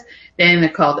was. Then they're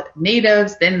called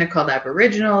Natives. Then they're called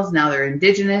Aboriginals. Now they're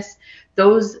Indigenous.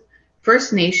 Those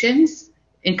First Nations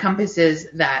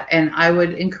encompasses that. And I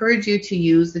would encourage you to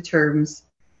use the terms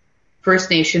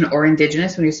First Nation or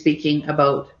Indigenous when you're speaking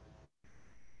about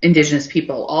Indigenous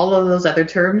people. All of those other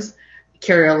terms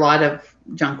carry a lot of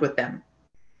junk with them.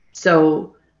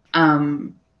 So,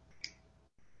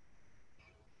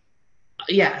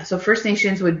 so First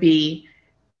Nations would be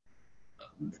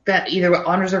that either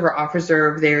on reserve or off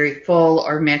reserve, they're full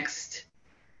or mixed,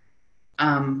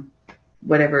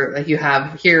 whatever. Like you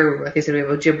have here, like I said, we have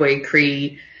Ojibwe,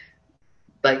 Cree,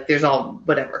 like there's all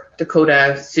whatever,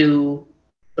 Dakota, Sioux,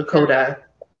 Lakota.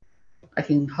 I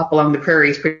can hop along the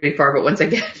prairies pretty far, but once I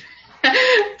get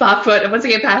once I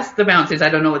get past the mountains, I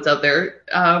don't know what's out there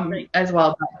right. As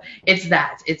well. But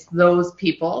it's those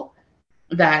people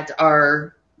that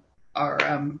are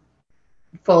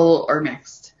full or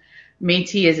mixed.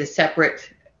 Métis is a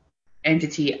separate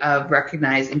entity of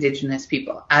recognized Indigenous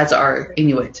people, as are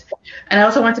Inuit. And I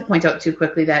also want to point out too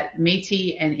quickly that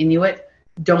Métis and Inuit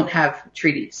don't have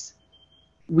treaties.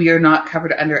 We are not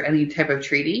covered under any type of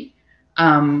treaty.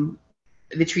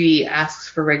 The treaty asks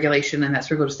for regulation, and that's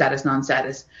where we go to status,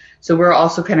 non-status. So we're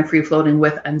also kind of free-floating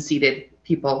with unceded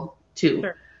people too.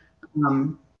 Sure.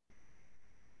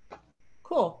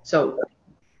 Cool. So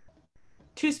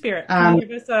Two-Spirit. Can you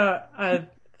give us a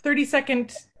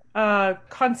 30-second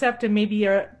concept and maybe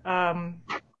a I'm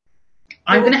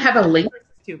going to have a link.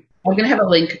 I'm going to have a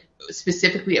link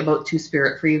specifically about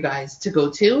Two-Spirit for you guys to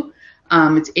go to.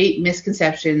 It's 8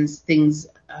 misconceptions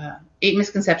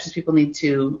people need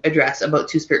to address about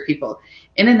Two-Spirit people.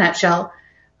 In a nutshell,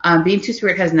 being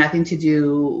Two-Spirit has nothing to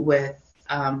do with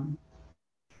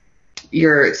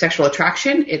your sexual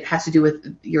attraction. It has to do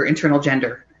with your internal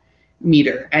gender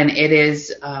meter. And it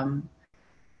is,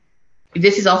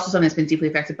 this is also something that's been deeply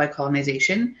affected by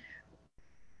colonization,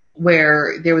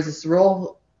 where there was this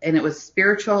role, and it was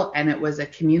spiritual, and it was a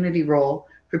community role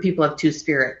for people of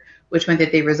Two-Spirit, which meant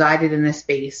that they resided in a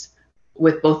space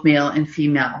with both male and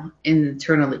female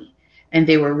internally. And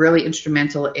they were really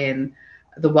instrumental in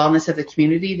the wellness of the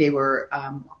community. They were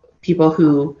people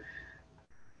who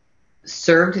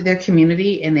served their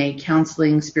community in a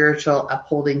counseling, spiritual,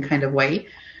 upholding kind of way.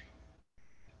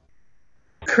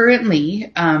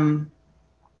 Currently,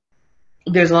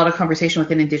 there's a lot of conversation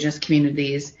within Indigenous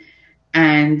communities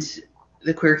and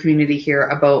the queer community here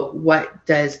about what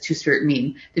does Two-Spirit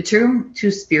mean. The term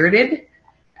Two-Spirited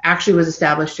actually was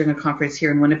established during a conference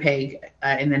here in Winnipeg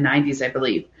in the 90s, I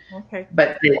believe. Okay.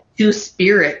 But the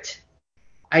Two-Spirit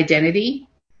identity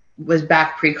was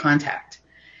back pre-contact.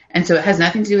 And so it has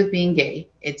nothing to do with being gay.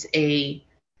 It's a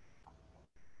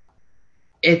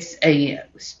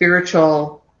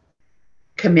spiritual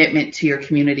commitment to your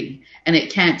community. And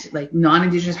it can't, like,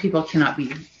 non-Indigenous people cannot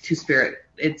be Two-Spirit.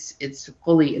 It's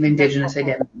fully an Indigenous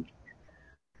identity.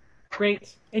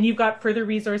 Great. And you've got further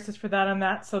resources for that on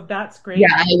that, so that's great.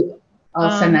 Yeah,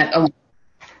 I'll send that along.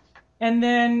 And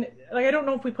then, like, I don't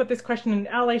know if we put this question in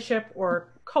allyship or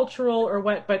cultural or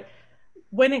what, but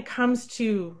when it comes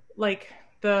to, like,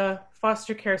 the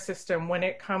foster care system, when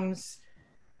it comes,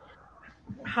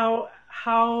 how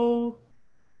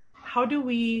do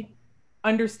we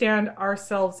understand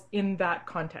ourselves in that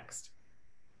context?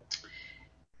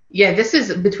 Yeah, this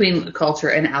is between culture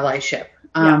and allyship.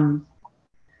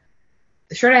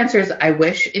 The short answer is I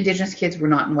wish Indigenous kids were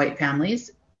not in white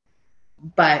families,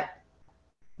 but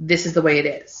this is the way it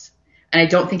is. And I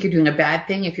don't think you're doing a bad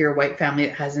thing if you're a white family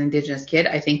that has an Indigenous kid.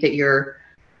 I think that you're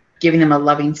giving them a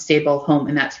loving, stable home,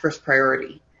 and that's first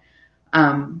priority.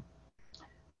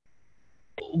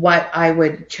 What I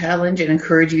would challenge and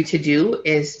encourage you to do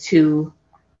is to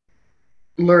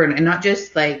learn, and not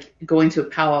just like going to a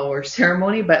powwow or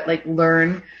ceremony, but like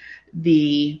learn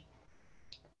the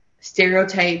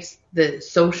stereotypes, the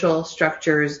social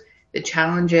structures, the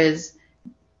challenges,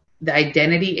 the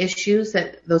identity issues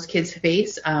that those kids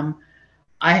face.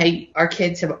 Our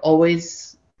kids have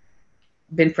always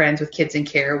been friends with kids in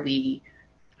care. We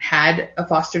had a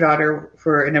foster daughter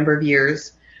for a number of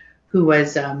years who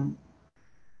was, her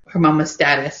mom was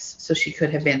status, so she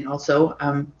could have been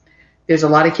also. There's a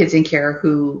lot of kids in care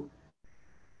who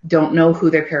don't know who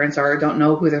their parents are, don't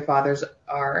know who their fathers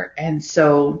are, and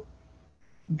so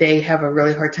they have a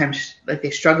really hard time, like they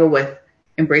struggle with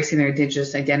embracing their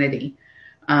Indigenous identity.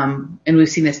 And we've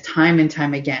seen this time and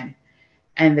time again.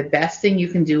 And the best thing you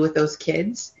can do with those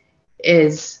kids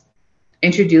is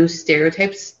introduce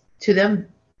stereotypes to them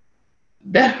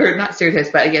that are not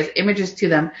stereotypes, but I guess images to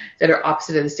them that are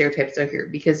opposite of the stereotypes they're here,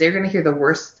 because they're going to hear the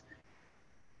worst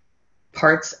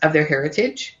parts of their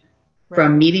heritage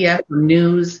from media, from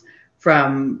news,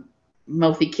 from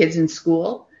mouthy kids in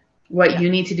school. What you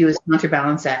need to do is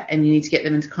counterbalance that, and you need to get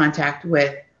them into contact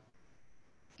with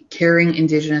caring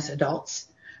Indigenous adults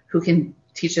who can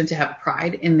teach them to have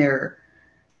pride in their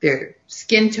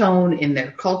skin tone, in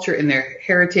their culture, in their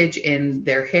heritage, in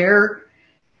their hair.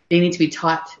 They need to be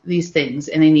taught these things,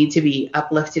 and they need to be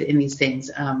uplifted in these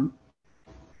things.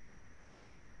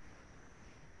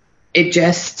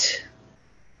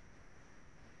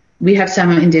 We have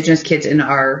some Indigenous kids in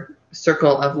our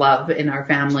circle of love in our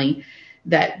family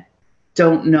that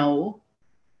don't know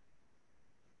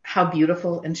how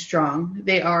beautiful and strong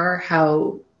they are,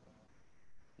 how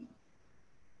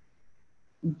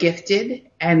gifted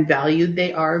and valued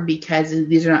they are, because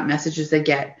these are not messages they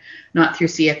get, not through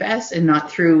CFS and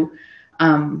not through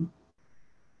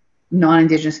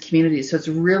non-Indigenous communities. So it's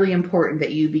really important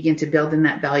that you begin to build in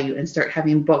that value and start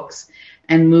having books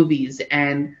and movies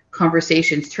and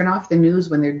conversations. Turn off the news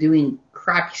when they're doing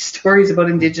crappy stories about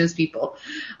Indigenous people.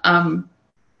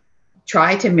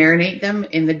 Try to marinate them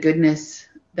in the goodness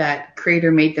that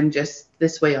Creator made them just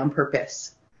this way on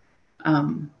purpose.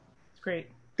 Great.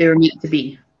 They were meant to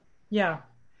be. Yeah.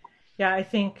 I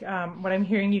think what I'm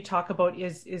hearing you talk about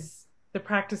is the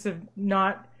practice of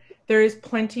not. There is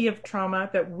plenty of trauma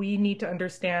that we need to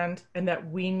understand and that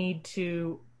we need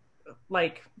to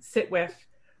sit with,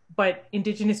 but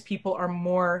Indigenous people are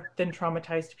more than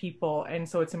traumatized people, and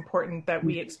so it's important that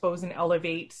we expose and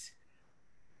elevate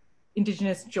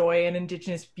Indigenous joy and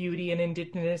Indigenous beauty and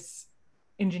Indigenous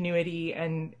ingenuity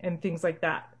and things like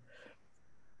that.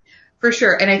 For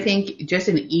sure. And I think just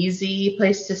an easy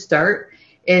place to start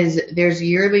is there's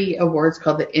yearly awards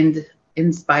called the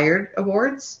Inspired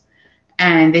Awards,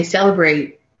 and they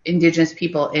celebrate Indigenous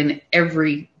people in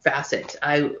every facet.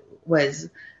 I was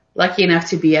lucky enough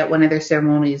to be at one of their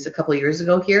ceremonies a couple of years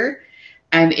ago here,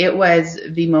 and it was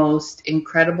the most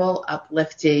incredible,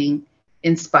 uplifting,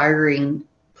 inspiring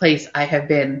place I have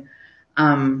been.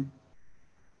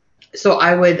 So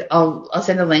I'll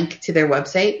send a link to their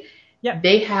website. Yeah.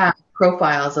 They have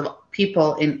profiles of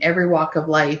people in every walk of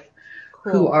life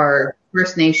who are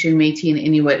First Nation, Métis, and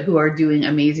Inuit, who are doing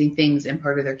amazing things and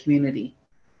part of their community.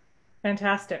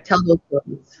 Fantastic. Tell those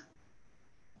stories.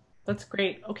 That's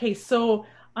great. Okay, so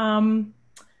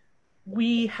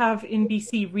we have in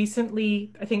BC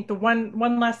recently, I think the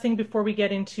one last thing before we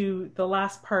get into the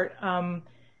last part,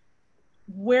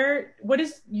 what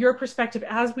is your perspective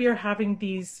as we are having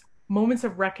these moments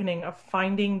of reckoning, of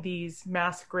finding these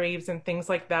mass graves and things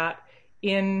like that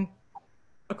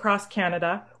across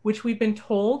Canada, which we've been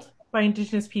told by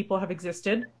Indigenous people have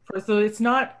existed. So it's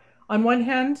not, on one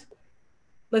hand,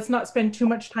 let's not spend too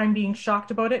much time being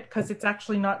shocked about it because it's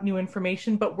actually not new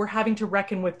information, but we're having to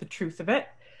reckon with the truth of it.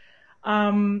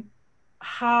 I'm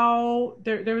trying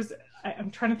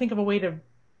to think of a way to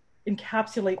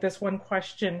encapsulate this one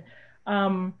question.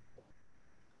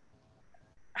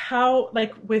 How,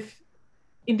 with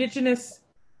Indigenous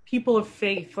people of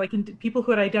faith, people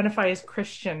who would identify as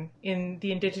Christian in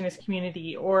the Indigenous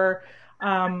community, or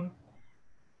how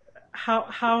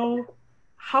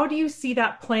do you see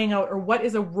that playing out, or what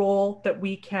is a role that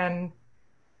we can?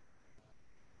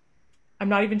 I'm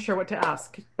not even sure what to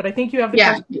ask, but I think you have the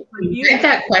question. I read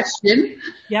that question.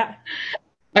 Yeah,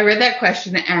 I read that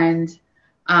question, and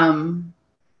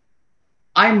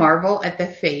I marvel at the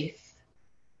faith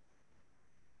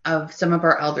of some of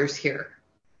our elders here,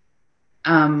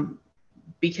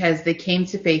 because they came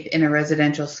to faith in a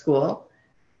residential school,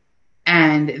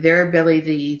 and their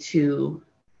ability to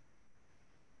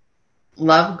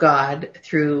love God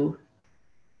through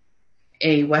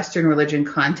a Western religion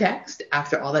context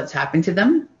after all that's happened to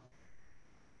them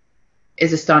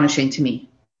is astonishing to me.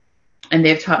 And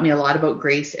they've taught me a lot about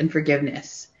grace and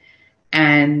forgiveness,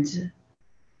 and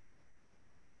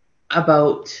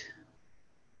about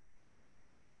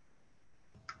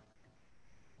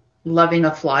loving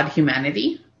a flawed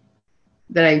humanity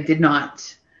that I did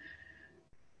not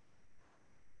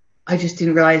I just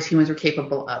didn't realize humans were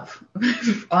capable of,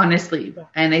 honestly.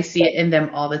 And I see it in them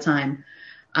all the time.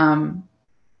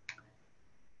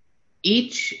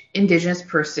 Each Indigenous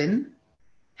person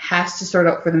has to sort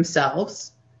out for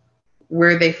themselves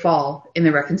where they fall in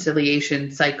the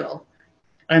reconciliation cycle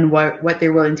and what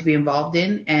they're willing to be involved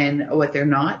in and what they're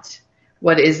not,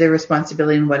 what is their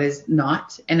responsibility and what is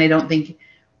not. And I don't think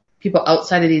people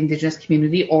outside of the Indigenous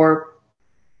community, or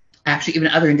actually even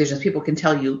other Indigenous people, can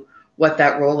tell you what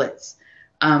that role is.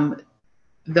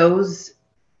 Those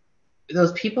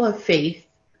people of faith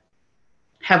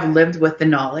have lived with the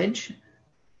knowledge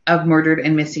of murdered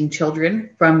and missing children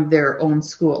from their own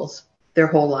schools their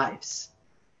whole lives.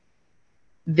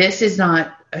 This is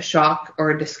not a shock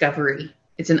or a discovery.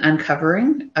 It's an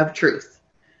uncovering of truth.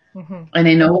 Mm-hmm. And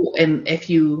I know, and if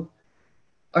you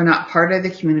are not part of the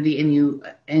community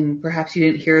and perhaps you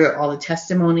didn't hear all the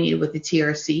testimony with the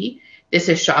TRC, this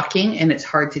is shocking and it's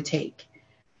hard to take.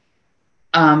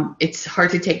 It's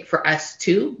hard to take for us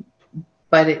too,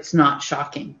 but it's not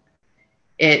shocking.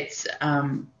 It's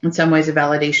in some ways a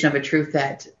validation of a truth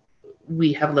that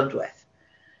we have lived with.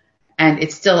 And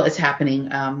it still is happening.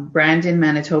 Brandon,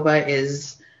 Manitoba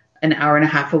is an hour and a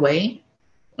half away.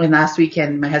 And last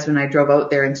weekend, my husband and I drove out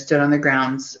there and stood on the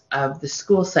grounds of the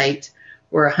school site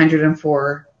where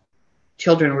 104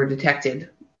 children were detected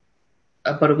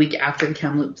about a week after the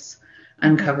Kamloops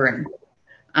uncovering.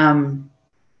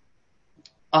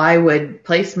 I would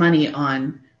place money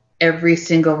on every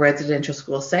single residential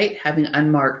school site having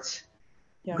unmarked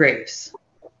graves.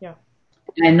 Yeah.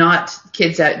 And not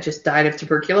kids that just died of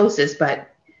tuberculosis,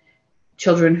 but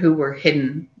children who were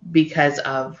hidden because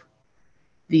of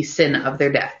the sin of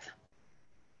their death.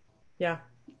 Yeah.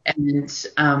 And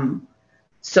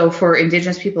so for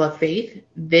Indigenous people of faith,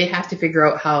 they have to figure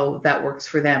out how that works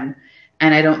for them.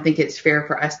 And I don't think it's fair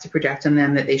for us to project on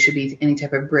them that they should be any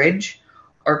type of bridge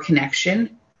or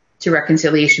connection to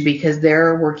reconciliation, because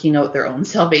they're working out their own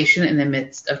salvation in the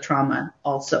midst of trauma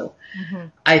also. Mm-hmm.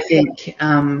 I think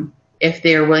if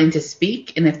they're willing to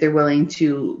speak and if they're willing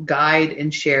to guide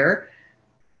and share,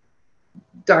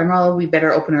 darn well, we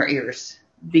better open our ears,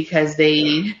 because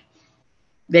they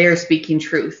are speaking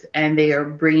truth and they are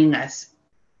bringing us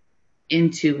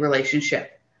into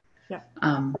relationship. Yeah.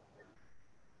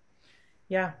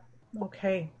 Yeah.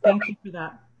 Okay. Thank you for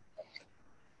that.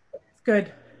 It's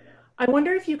good. I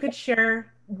wonder if you could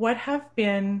share what have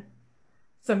been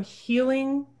some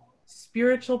healing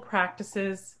spiritual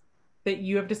practices that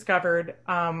you have discovered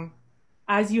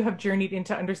as you have journeyed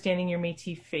into understanding your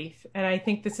Métis faith. And I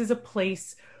think this is a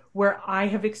place where I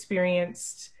have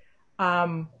experienced,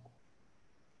 I've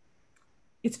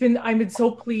been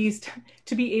so pleased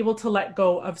to be able to let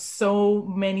go of so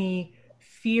many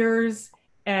fears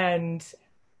and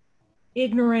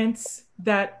ignorance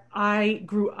that I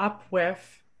grew up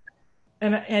with.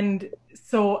 And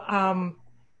so I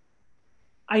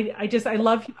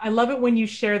love it when you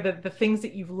share the things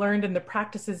that you've learned and the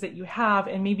practices that you have,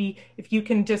 and maybe if you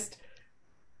can just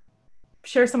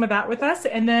share some of that with us.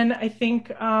 And then I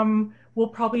think we'll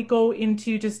probably go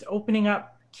into just opening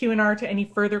up Q&R to any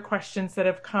further questions that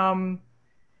have come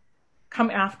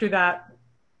after that,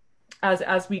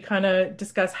 as we kind of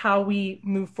discuss how we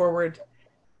move forward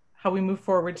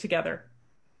together.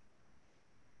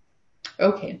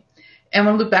 Okay. And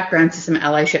we'll loop back around to some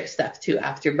allyship stuff too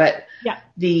after. But yeah,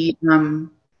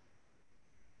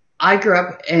 I grew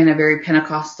up in a very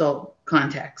Pentecostal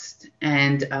context,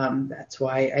 and that's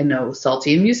why I know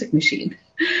Salty and Music Machine.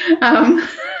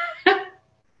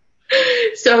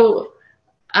 So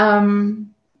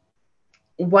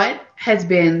what has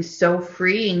been so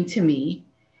freeing to me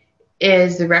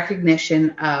is the recognition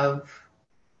of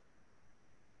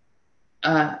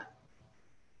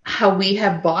how we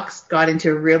have boxed God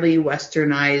into a really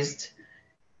westernized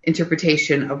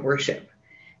interpretation of worship,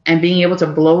 and being able to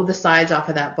blow the sides off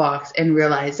of that box and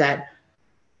realize that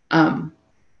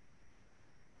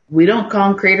we don't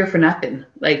call him creator for nothing.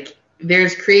 Like,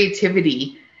 there's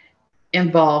creativity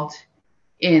involved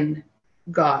in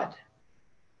God.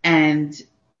 And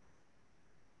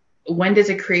when does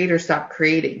a creator stop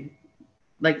creating?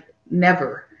 Like,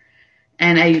 never.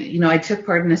 And I took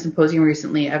part in a symposium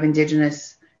recently of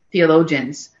Indigenous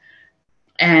theologians,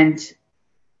 and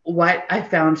what I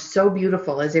found so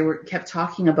beautiful is they kept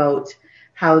talking about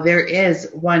how there is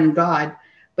one God,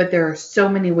 but there are so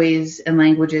many ways and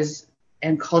languages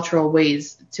and cultural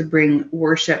ways to bring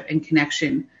worship and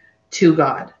connection to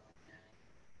God.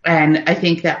 And I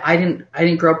think that I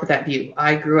didn't grow up with that view.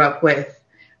 I grew up with,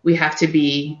 we have to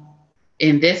be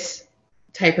in this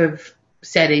type of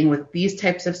setting with these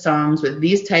types of songs, with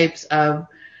these types of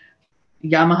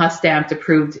Yamaha stamped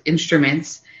approved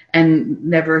instruments, and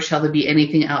never shall there be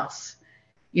anything else.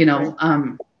 You know,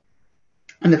 and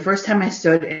the first time I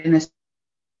stood in a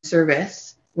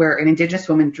service where an Indigenous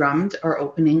woman drummed or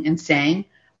opening and sang,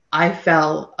 I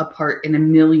fell apart in a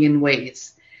million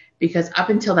ways, because up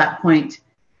until that point,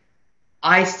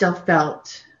 I still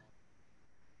felt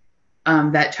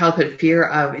that childhood fear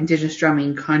of Indigenous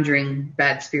drumming conjuring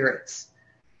bad spirits.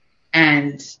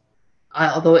 And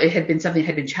although it had been something that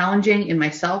had been challenging in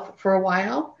myself for a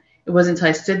while, it wasn't until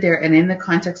I stood there and in the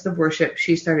context of worship,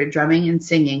 she started drumming and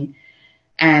singing.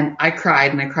 And I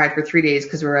cried, and I cried for 3 days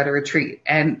because we were at a retreat.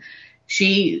 And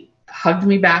she hugged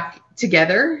me back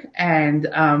together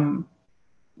and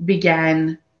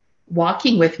began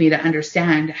walking with me to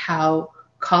understand how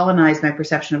colonized my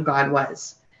perception of God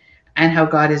was, and how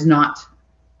God is not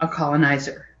a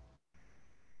colonizer.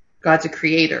 God's a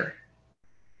creator.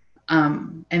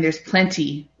 And there's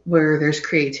plenty where there's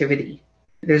creativity.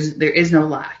 There is no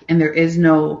lack, and there is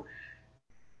no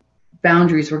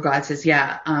boundaries where God says,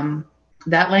 yeah,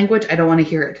 that language, I don't want to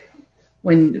hear it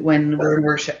when we're in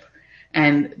worship.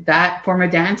 And that form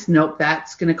of dance, nope,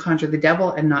 that's going to conjure the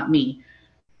devil and not me.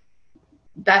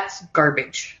 That's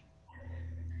garbage.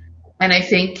 And I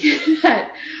think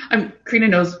that Karina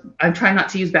knows I'm trying not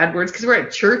to use bad words because we're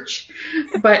at church,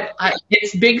 but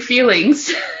it's big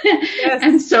feelings. Yes.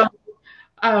 And so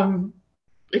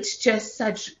it's just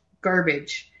such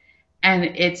garbage. And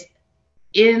it's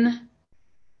in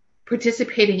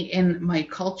participating in my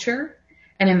culture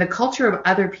and in the culture of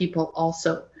other people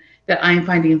also that I'm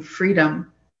finding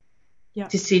freedom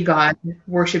to see God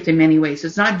worshipped in many ways. So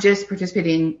it's not just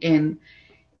participating in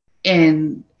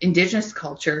Indigenous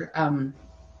culture.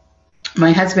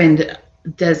 My husband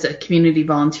does a community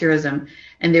volunteerism,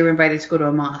 and they were invited to go to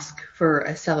a mosque for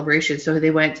a celebration. So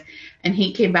they went, and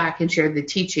he came back and shared the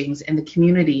teachings and the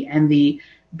community and the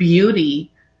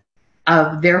beauty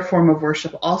of their form of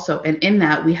worship also. And in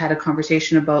that, we had a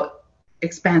conversation about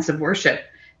expansive worship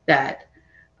that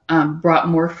brought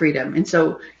more freedom. And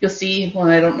so you'll see, well,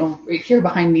 I don't know, right here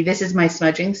behind me, this is my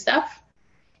smudging stuff.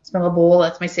 Smell a bowl,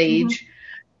 that's my sage.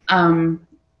 Mm-hmm.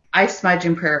 I smudge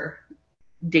in prayer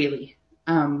daily.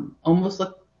 Almost lit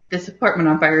this apartment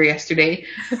on fire yesterday.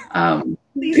 Good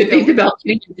thing the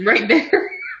balcony is right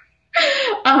there.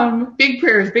 Big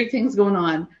prayers, big things going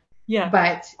on. Yeah.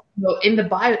 But in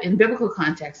biblical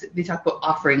context, they talk about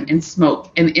offering and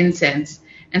smoke and incense,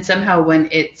 and somehow when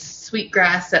it's sweet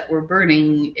grass that we're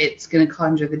burning, it's going to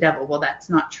conjure the devil. Well, that's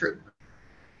not true.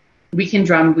 We can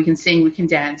drum, we can sing, we can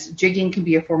dance. Jigging can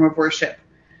be a form of worship.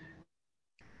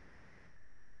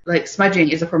 Like smudging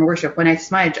is a form of worship. When I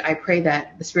smudge, I pray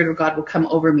that the Spirit of God will come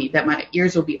over me, that my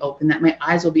ears will be open, that my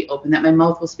eyes will be open, that my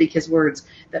mouth will speak His words,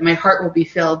 that my heart will be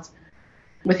filled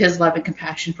with His love and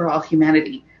compassion for all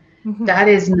humanity. Mm-hmm. That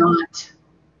is not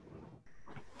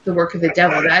the work of the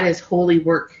devil. That is holy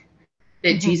work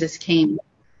that Jesus came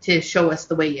to show us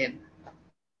the way in.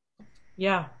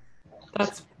 Yeah,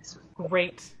 that's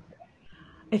great.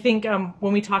 I think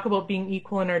when we talk about being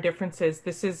equal in our differences,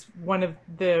 this is one of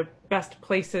the best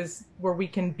places where we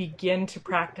can begin to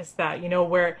practice that,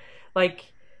 where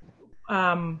like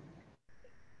the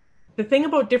thing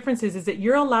about differences is that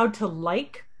you're allowed to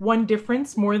like one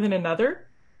difference more than another.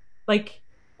 Like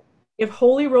if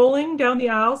holy rolling down the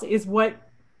aisles is what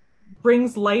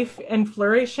brings life and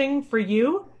flourishing for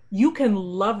you, you can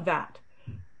love that.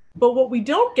 But what we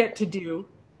don't get to do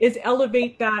is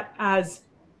elevate that as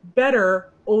better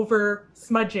over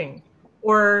smudging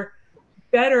or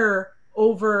better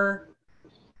over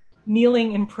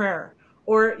kneeling in prayer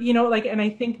or, and I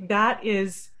think that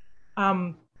is,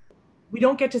 we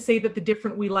don't get to say that the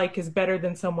different we like is better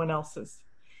than someone else's.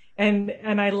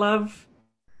 And I love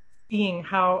seeing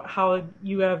how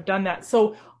you have done that.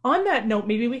 So on that note,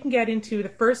 maybe we can get into the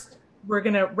first, we're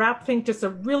going to wrap things just a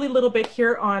really little bit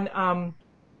here on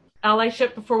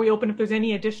allyship before we open if there's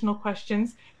any additional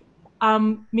questions.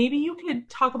 Maybe you could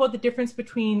talk about the difference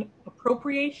between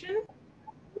appropriation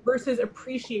versus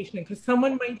appreciation, because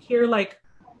someone might hear like,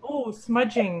 oh,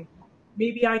 smudging,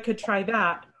 maybe I could try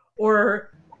that.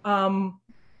 Or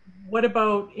what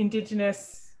about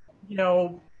Indigenous,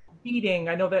 beading?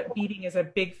 I know that beading is a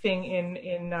big thing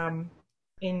in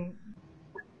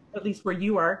at least where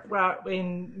you are,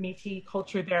 in Métis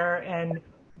culture there, and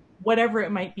whatever it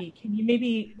might be. Can you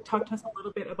maybe talk to us a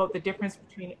little bit about the difference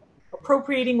between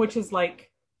appropriating, which is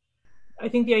like, I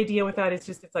think the idea with that is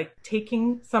just, it's like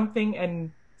taking something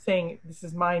and saying, this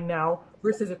is mine now,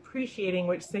 versus appreciating,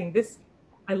 which is saying, this,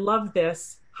 I love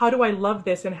this. How do I love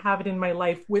this and have it in my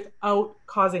life without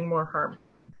causing more harm?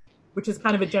 Which is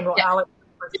kind of a general allyship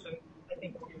question, I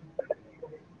think.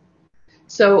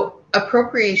 So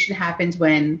appropriation happens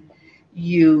when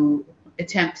you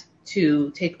attempt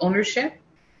to take ownership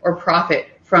or profit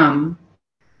from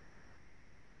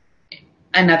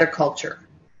another culture.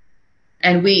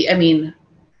 And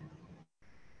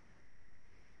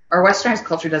our westernized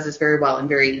culture does this very well and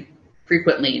very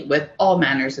frequently with all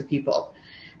manners of people.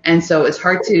 And so it's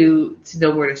hard to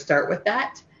know where to start with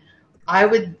that. I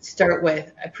would start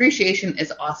with appreciation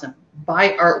is awesome. Buy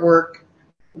artwork,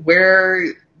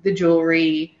 wear the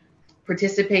jewelry,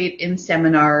 participate in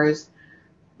seminars,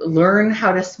 learn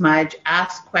how to smudge,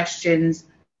 ask questions.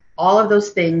 All of those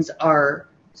things are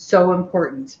so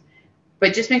important.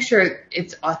 But just make sure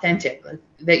it's authentic,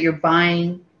 that you're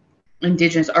buying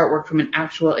Indigenous artwork from an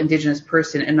actual Indigenous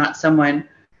person and not someone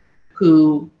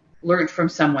who learned from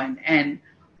someone. And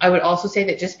I would also say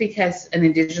that just because an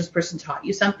Indigenous person taught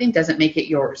you something doesn't make it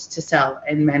yours to sell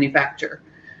and manufacture.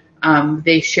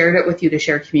 They shared it with you to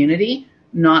share community,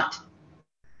 not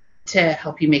to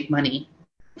help you make money.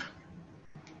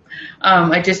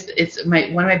 It's one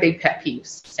of my big pet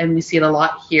peeves, and we see it a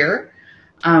lot here.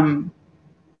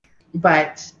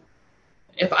 But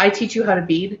if I teach you how to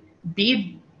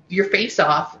bead your face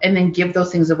off and then give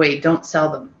those things away. Don't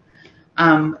sell them.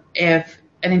 If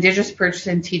an Indigenous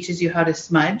person teaches you how to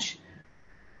smudge,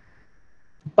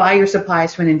 buy your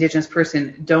supplies from an Indigenous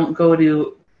person. Don't go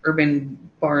to Urban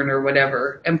Barn or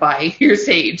whatever and buy your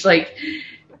sage. Like,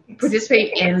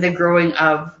 participate in the growing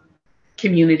of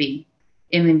community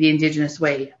in the Indigenous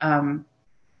way. I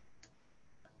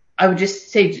would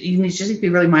just say you need to be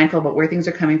really mindful about where things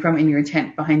are coming from and your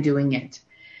intent behind doing it.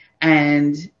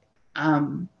 And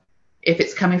if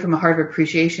it's coming from a heart of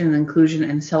appreciation and inclusion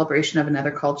and celebration of another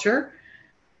culture,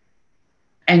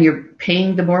 and you're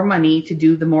paying the more money to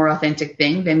do the more authentic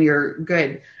thing, then you're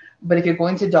good. But if you're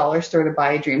going to dollar store to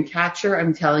buy a dream catcher,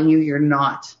 I'm telling you, you're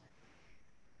not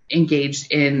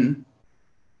engaged in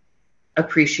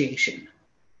appreciation.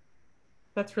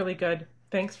 That's really good.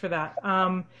 Thanks for that.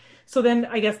 So then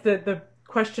I guess the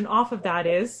question off of that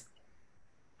is,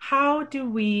 how do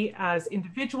we as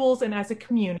individuals and as a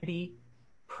community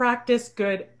practice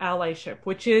good allyship,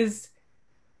 which is,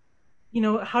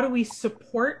 how do we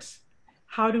support?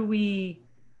 How do we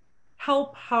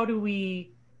help? How do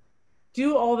we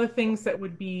do all the things that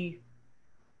would be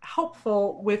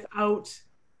helpful without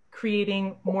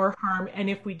creating more harm? And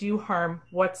if we do harm,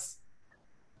 what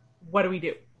do we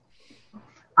do?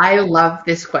 I love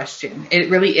this question. It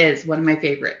really is one of my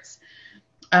favorites.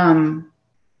 To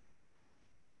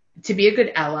be a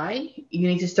good ally, you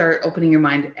need to start opening your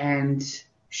mind and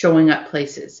showing up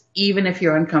places, even if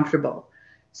you're uncomfortable.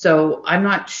 So I'm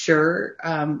not sure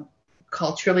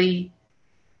culturally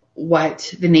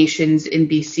what the nations in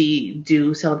BC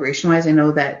do celebration-wise. I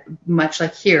know that much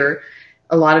like here,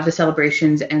 a lot of the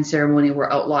celebrations and ceremony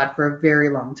were outlawed for a very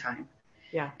long time.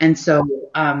 Yeah. And so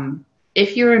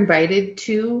if you're invited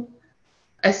to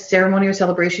a ceremony or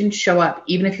celebration, show up.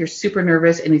 Even if you're super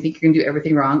nervous and you think you're going to do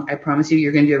everything wrong, I promise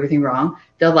you're going to do everything wrong.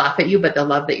 They'll laugh at you, but they'll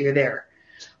love that you're there.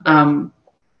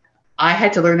 I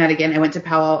had to learn that again. I went to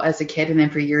powwow as a kid and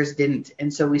then for years didn't.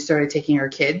 And so we started taking our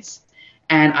kids.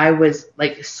 And I was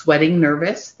like sweating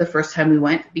nervous the first time we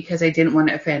went because I didn't want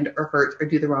to offend or hurt or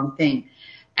do the wrong thing.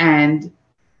 And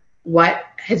what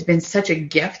has been such a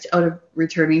gift out of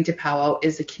returning to powwow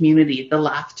is the community, the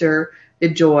laughter, the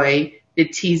joy, the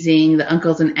teasing, the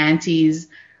uncles and aunties,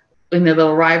 and the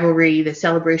little rivalry, the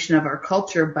celebration of our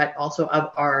culture, but also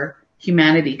of our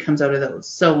humanity comes out of those.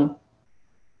 So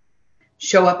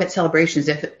show up at celebrations.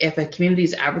 If a community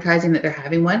is advertising that they're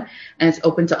having one and it's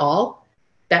open to all,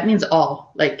 that means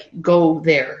all. Like, go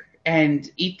there and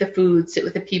eat the food, sit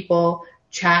with the people,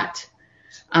 chat,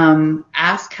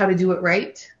 ask how to do it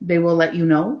right. They will let you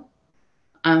know.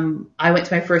 I went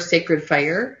to my first sacred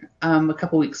fire a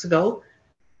couple weeks ago.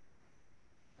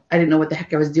 I didn't know what the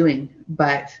heck I was doing,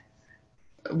 but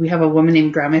we have a woman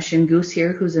named Grandma Shingoose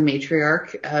here who's a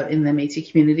matriarch in the Métis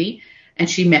community, and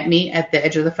she met me at the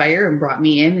edge of the fire and brought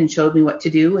me in and showed me what to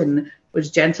do and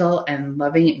was gentle and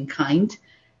loving and kind,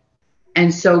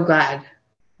 and so glad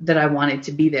that I wanted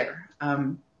to be there.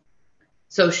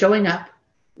 So showing up,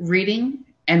 reading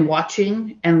and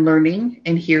watching and learning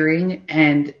and hearing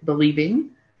and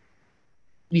believing,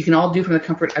 you can all do from the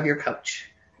comfort of your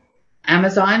couch.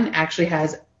 Amazon actually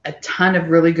has a ton of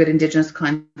really good Indigenous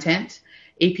content.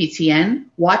 APTN,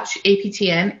 watch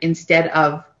APTN instead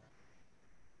of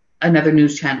another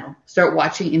news channel. Start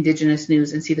watching Indigenous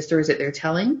news and see the stories that they're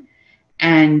telling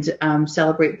and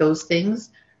celebrate those things.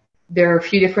 There are a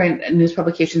few different news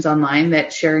publications online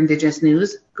that share Indigenous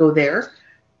news. Go there.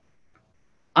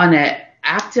 On an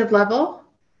active level,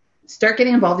 start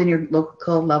getting involved in your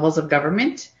local levels of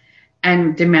government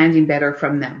and demanding better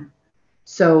from them.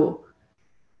 So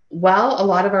while a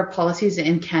lot of our policies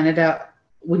in Canada,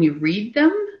 when you read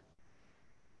them,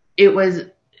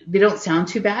 they don't sound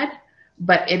too bad,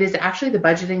 but it is actually the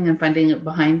budgeting and funding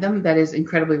behind them that is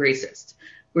incredibly racist.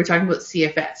 We're talking about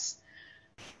CFS.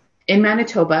 In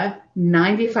Manitoba,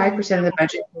 95% of the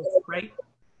budget, right?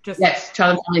 Yes,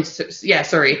 child and family. Yeah,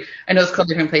 sorry, I know it's called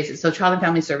different places. So child and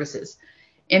family services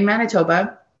in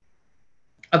Manitoba,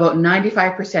 about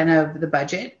 95% of the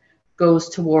budget goes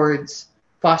towards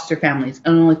foster families,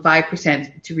 and only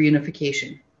 5% to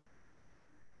reunification.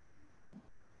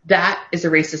 That is a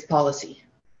racist policy.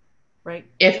 Right.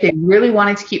 If they really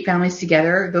wanted to keep families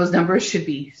together, those numbers should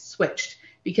be switched,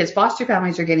 because foster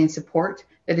families are getting support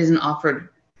that isn't offered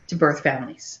to birth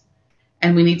families.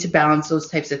 And we need to balance those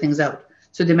types of things out.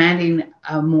 So demanding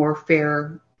a more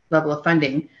fair level of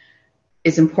funding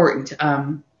is important.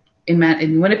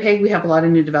 In Winnipeg, we have a lot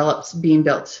of new develops being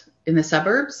built in the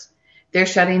suburbs. They're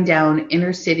shutting down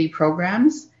inner city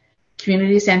programs,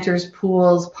 community centers,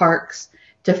 pools, parks,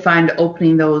 to fund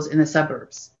opening those in the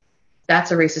suburbs.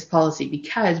 That's a racist policy,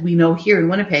 because we know here in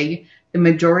Winnipeg, the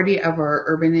majority of our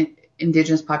urban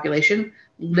Indigenous population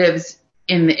lives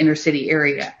in the inner city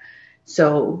area.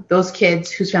 So those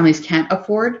kids whose families can't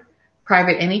afford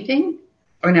private anything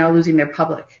are now losing their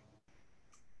public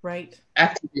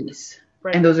activities.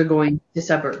 Right. And those are going to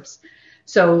suburbs.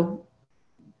 So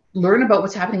learn about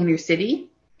what's happening in your city.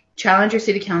 Challenge your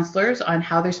city councillors on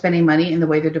how they're spending money and the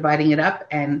way they're dividing it up,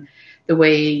 and the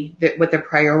way that what their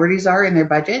priorities are in their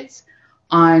budgets.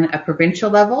 On a provincial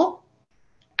level,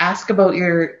 ask about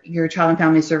your child and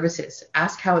family services.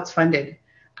 Ask how it's funded.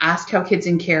 Ask how kids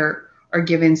in care are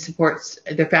given supports,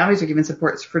 their families are given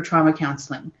supports for trauma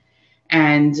counseling,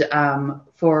 and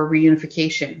for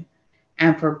reunification,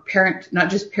 and for not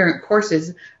just parent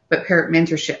courses, but parent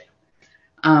mentorship.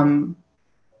 And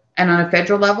on a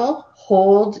federal level,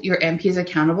 hold your MPs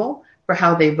accountable for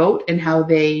how they vote and how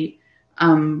they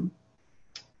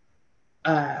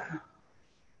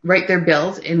write their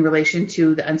bills in relation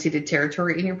to the unceded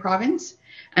territory in your province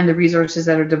and the resources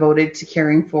that are devoted to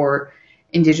caring for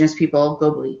Indigenous people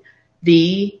globally.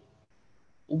 The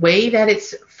way that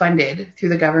it's funded through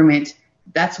the government,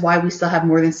 that's why we still have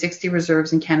more than 60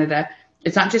 reserves in Canada.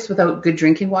 It's not just without good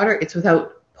drinking water, it's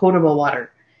without potable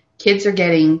water. Kids are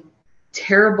getting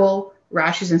terrible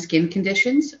rashes and skin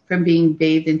conditions from being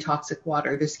bathed in toxic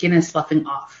water. Their skin is sloughing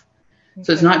off. Okay.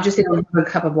 So it's not just they don't have a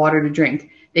cup of water to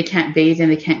drink. They can't bathe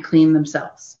and they can't clean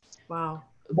themselves. Wow.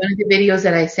 One of the videos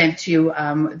that I sent to you,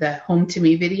 the Home to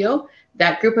Me video,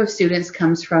 that group of students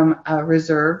comes from a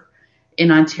reserve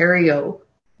in Ontario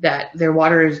that their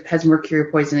water has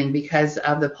mercury poisoning because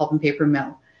of the pulp and paper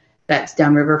mill that's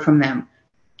downriver from them.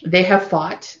 They have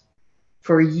fought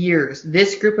for years.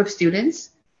 This group of students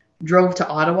drove to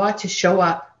Ottawa to show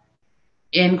up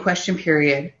in question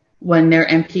period when their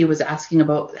MP was asking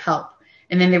about help.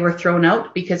 And then they were thrown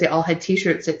out because they all had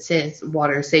T-shirts that says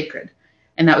water is sacred.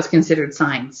 And that was considered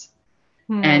signs.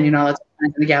 And you're not allowed to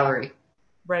sign in the gallery.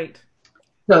 Right.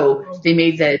 So they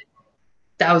made the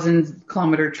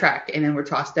 1,000-kilometer trek and then were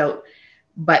tossed out.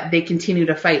 But they continue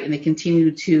to fight and they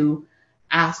continue to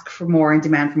ask for more and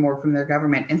demand for more from their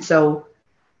government. And so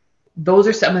those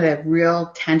are some of the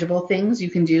real tangible things you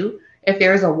can do. If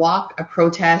there is a walk, a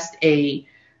protest, a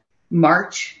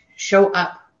march, show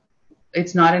up.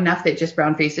 It's not enough that just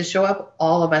brown faces show up.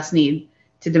 All of us need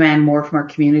to demand more from our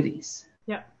communities.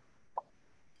 Yeah,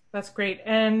 that's great.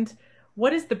 And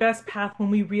what is the best path when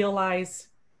we realize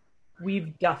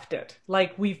we've duffed it?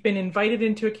 Like we've been invited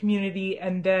into a community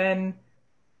and then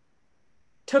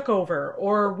took over,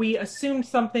 or we assumed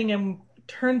something and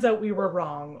turns out we were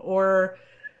wrong, or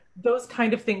those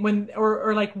kind of things, when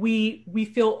or like we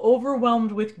feel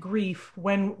overwhelmed with grief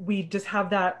when we just have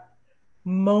that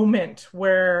moment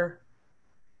where,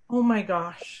 oh my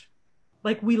gosh,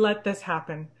 like we let this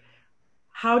happen.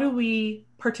 How do we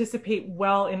participate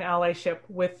well in allyship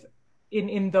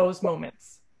in those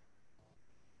moments?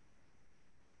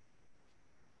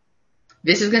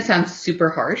 This is going to sound super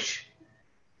harsh,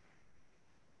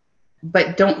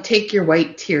 but don't take your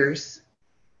white tears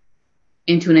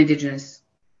into an Indigenous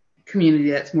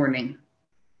community that's mourning.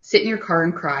 Sit in your car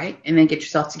and cry, and then get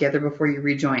yourself together before you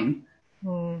rejoin.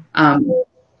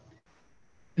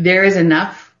 There is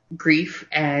enough grief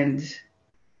and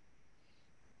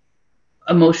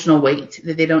emotional weight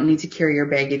that they don't need to carry your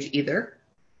baggage either.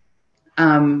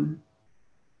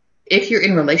 If you're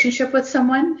in relationship with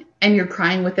someone and you're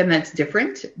crying with them, that's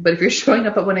different. But if you're showing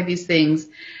up at one of these things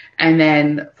and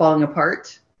then falling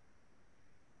apart,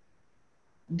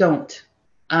 don't.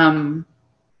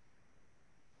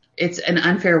 It's an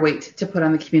unfair weight to put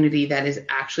on the community that is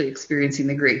actually experiencing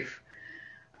the grief.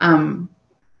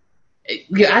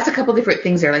 you asked a couple different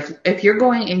things there. Like if you're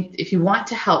going in, if you want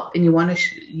to help and you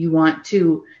want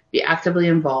to be actively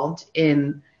involved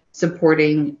in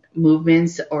supporting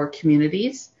movements or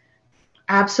communities,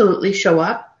 absolutely show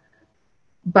up,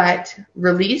 but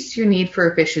release your need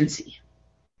for efficiency.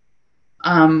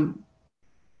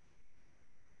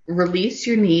 Release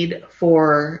your need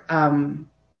for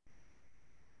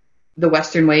the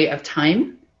Western way of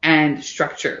time and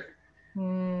structure.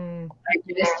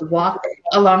 Just walk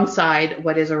alongside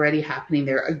what is already happening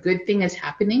there. A good thing is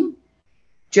happening.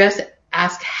 Just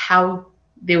ask how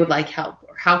they would like help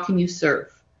or how can you serve.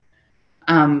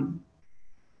 I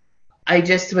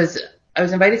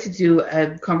was invited to do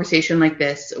a conversation like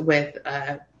this with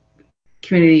a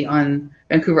community on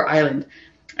Vancouver Island,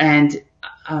 and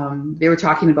they were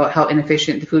talking about how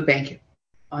inefficient the food bank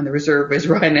on the reserve is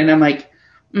run, and I'm like,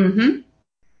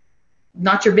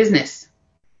 not your business.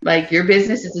 Like, your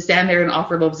business is to stand there and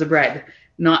offer loaves of bread,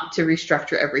 not to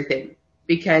restructure everything,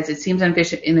 because it seems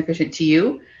inefficient to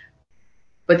you,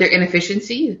 but their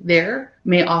inefficiency there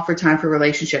may offer time for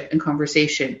relationship and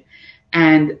conversation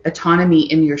and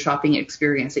autonomy in your shopping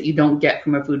experience that you don't get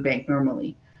from a food bank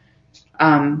normally.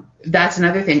 That's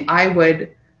another thing. I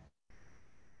would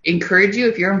encourage you,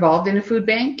 if you're involved in a food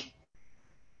bank,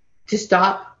 to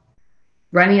stop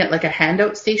running it like a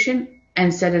handout station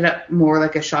and set it up more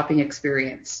like a shopping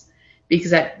experience,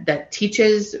 because that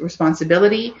teaches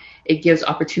responsibility. It gives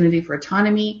opportunity for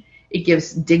autonomy. It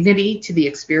gives dignity to the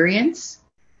experience.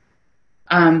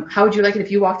 How would you like it if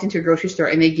you walked into a grocery store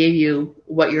and they gave you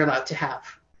what you're allowed to have,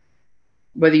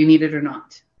 whether you need it or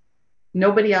not?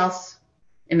 Nobody else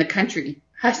in the country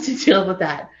has to deal with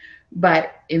that.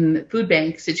 But in food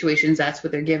bank situations, that's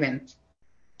what they're given.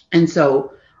 And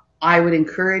so I would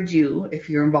encourage you, if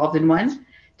you're involved in one,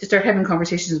 to start having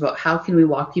conversations about how can we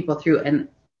walk people through and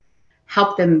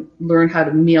help them learn how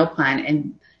to meal plan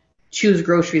and choose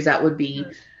groceries that would be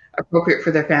appropriate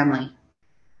for their family.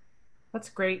 That's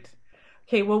great.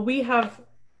 Okay, well, we have,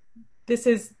 this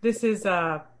is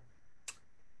time.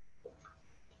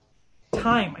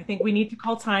 I think we need to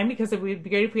call time, because it would be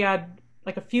great if we had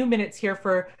like a few minutes here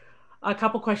for a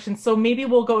couple questions. So maybe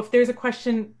we'll go, if there's a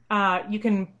question, you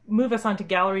can move us onto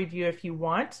gallery view if you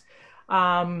want.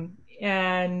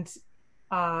 And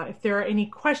if there are any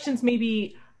questions,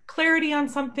 maybe clarity on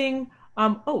something.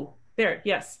 Oh, there,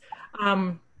 yes.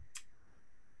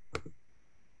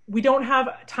 We don't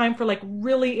have time for like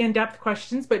really in-depth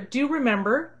questions, but do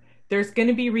remember there's going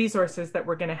to be resources that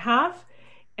we're going to have.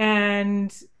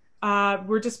 And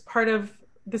we're just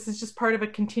this is just part of a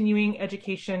continuing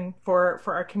education for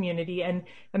our community. And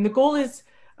the goal is,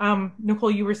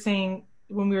 Nichole, you were saying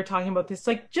when we were talking about this,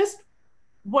 like just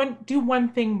do one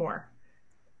thing more.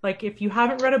 Like if you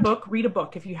haven't read a book, read a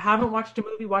book. If you haven't watched a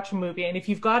movie, watch a movie. And if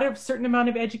you've got a certain amount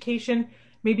of education,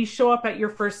 maybe show up at your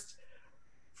first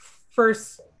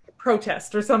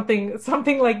protest or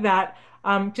something like that.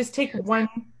 Just take one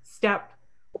step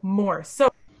more.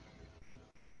 So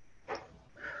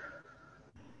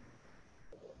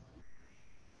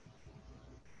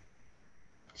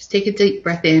just take a deep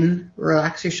breath in,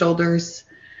 relax your shoulders,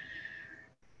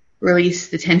 release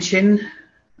the tension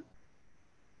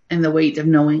and the weight of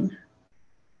knowing,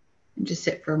 and just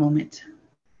sit for a moment.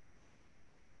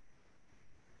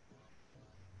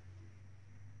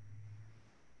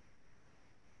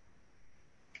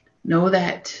 Know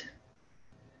that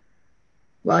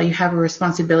while you have a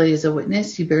responsibility as a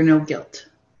witness, you bear no guilt.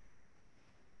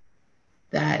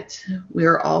 That we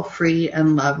are all free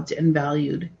and loved and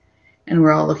valued, and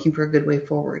we're all looking for a good way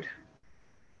forward.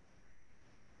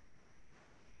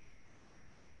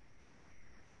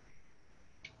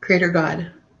 Creator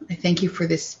God, I thank you for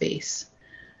this space.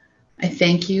 I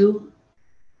thank you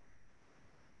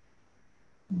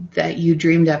that you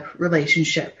dreamed up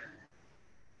relationship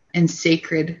and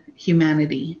sacred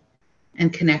humanity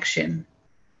and connection,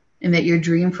 and that your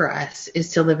dream for us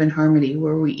is to live in harmony,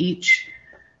 where we each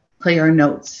play our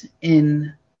notes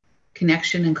in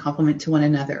connection and complement to one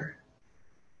another.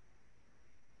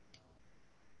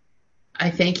 I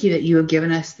thank you that you have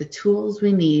given us the tools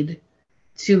we need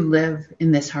to live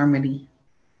in this harmony.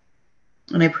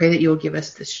 And I pray that you will give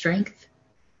us the strength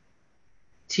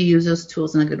to use those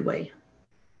tools in a good way.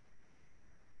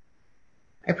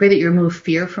 I pray that you remove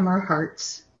fear from our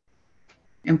hearts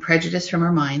and prejudice from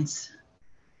our minds,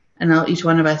 and allow each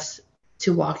one of us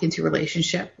to walk into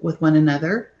relationship with one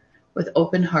another with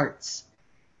open hearts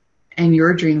and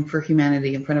your dream for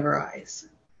humanity in front of our eyes.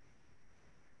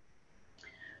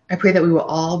 I pray that we will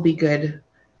all be good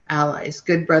allies,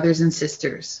 good brothers and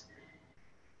sisters,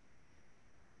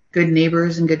 good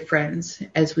neighbors and good friends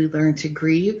as we learn to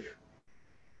grieve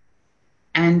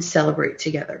and celebrate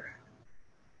together.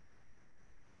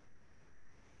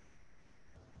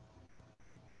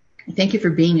 Thank you for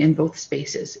being in both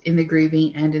spaces, in the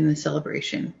grieving and in the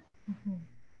celebration,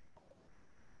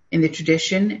 in the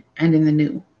tradition and in the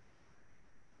new.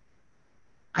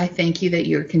 I thank you that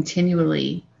you're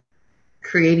continually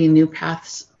creating new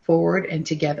paths forward and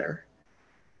together.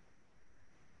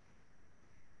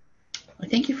 I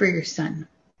thank you for your son,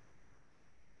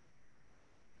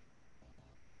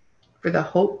 for the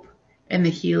hope and the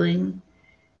healing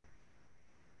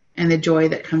and the joy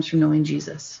that comes from knowing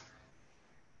Jesus.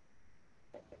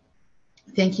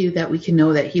 Thank you that we can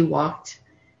know that he walked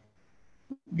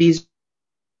these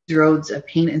roads of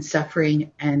pain and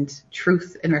suffering and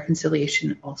truth and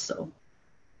reconciliation also,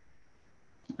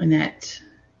 and that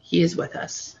he is with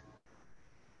us.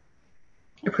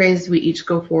 I pray as we each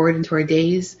go forward into our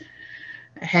days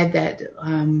ahead that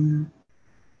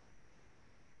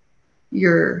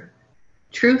your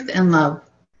truth and love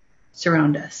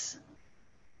surround us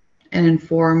and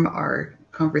inform our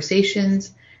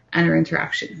conversations and our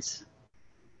interactions.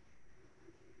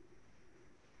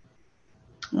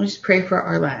 I'll just pray for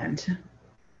our land,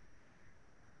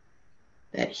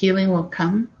 that healing will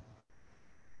come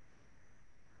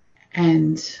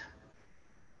and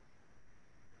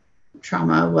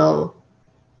trauma will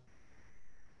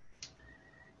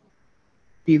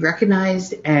be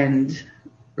recognized and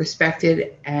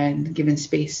respected and given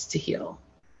space to heal.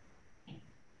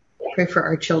 Pray for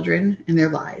our children and their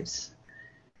lives,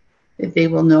 that they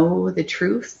will know the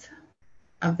truth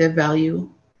of their value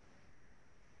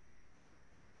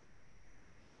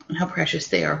and how precious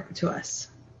they are to us.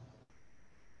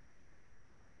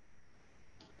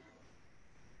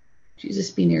 Jesus,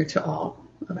 be near to all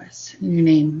of us. In your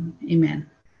name, amen.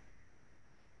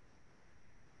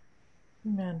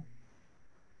 Amen.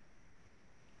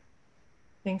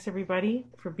 Thanks, everybody,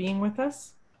 for being with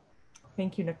us.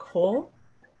 Thank you, Nichole,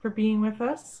 for being with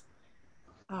us.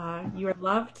 You are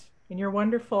loved and you're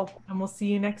wonderful, and we'll see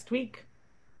you next week.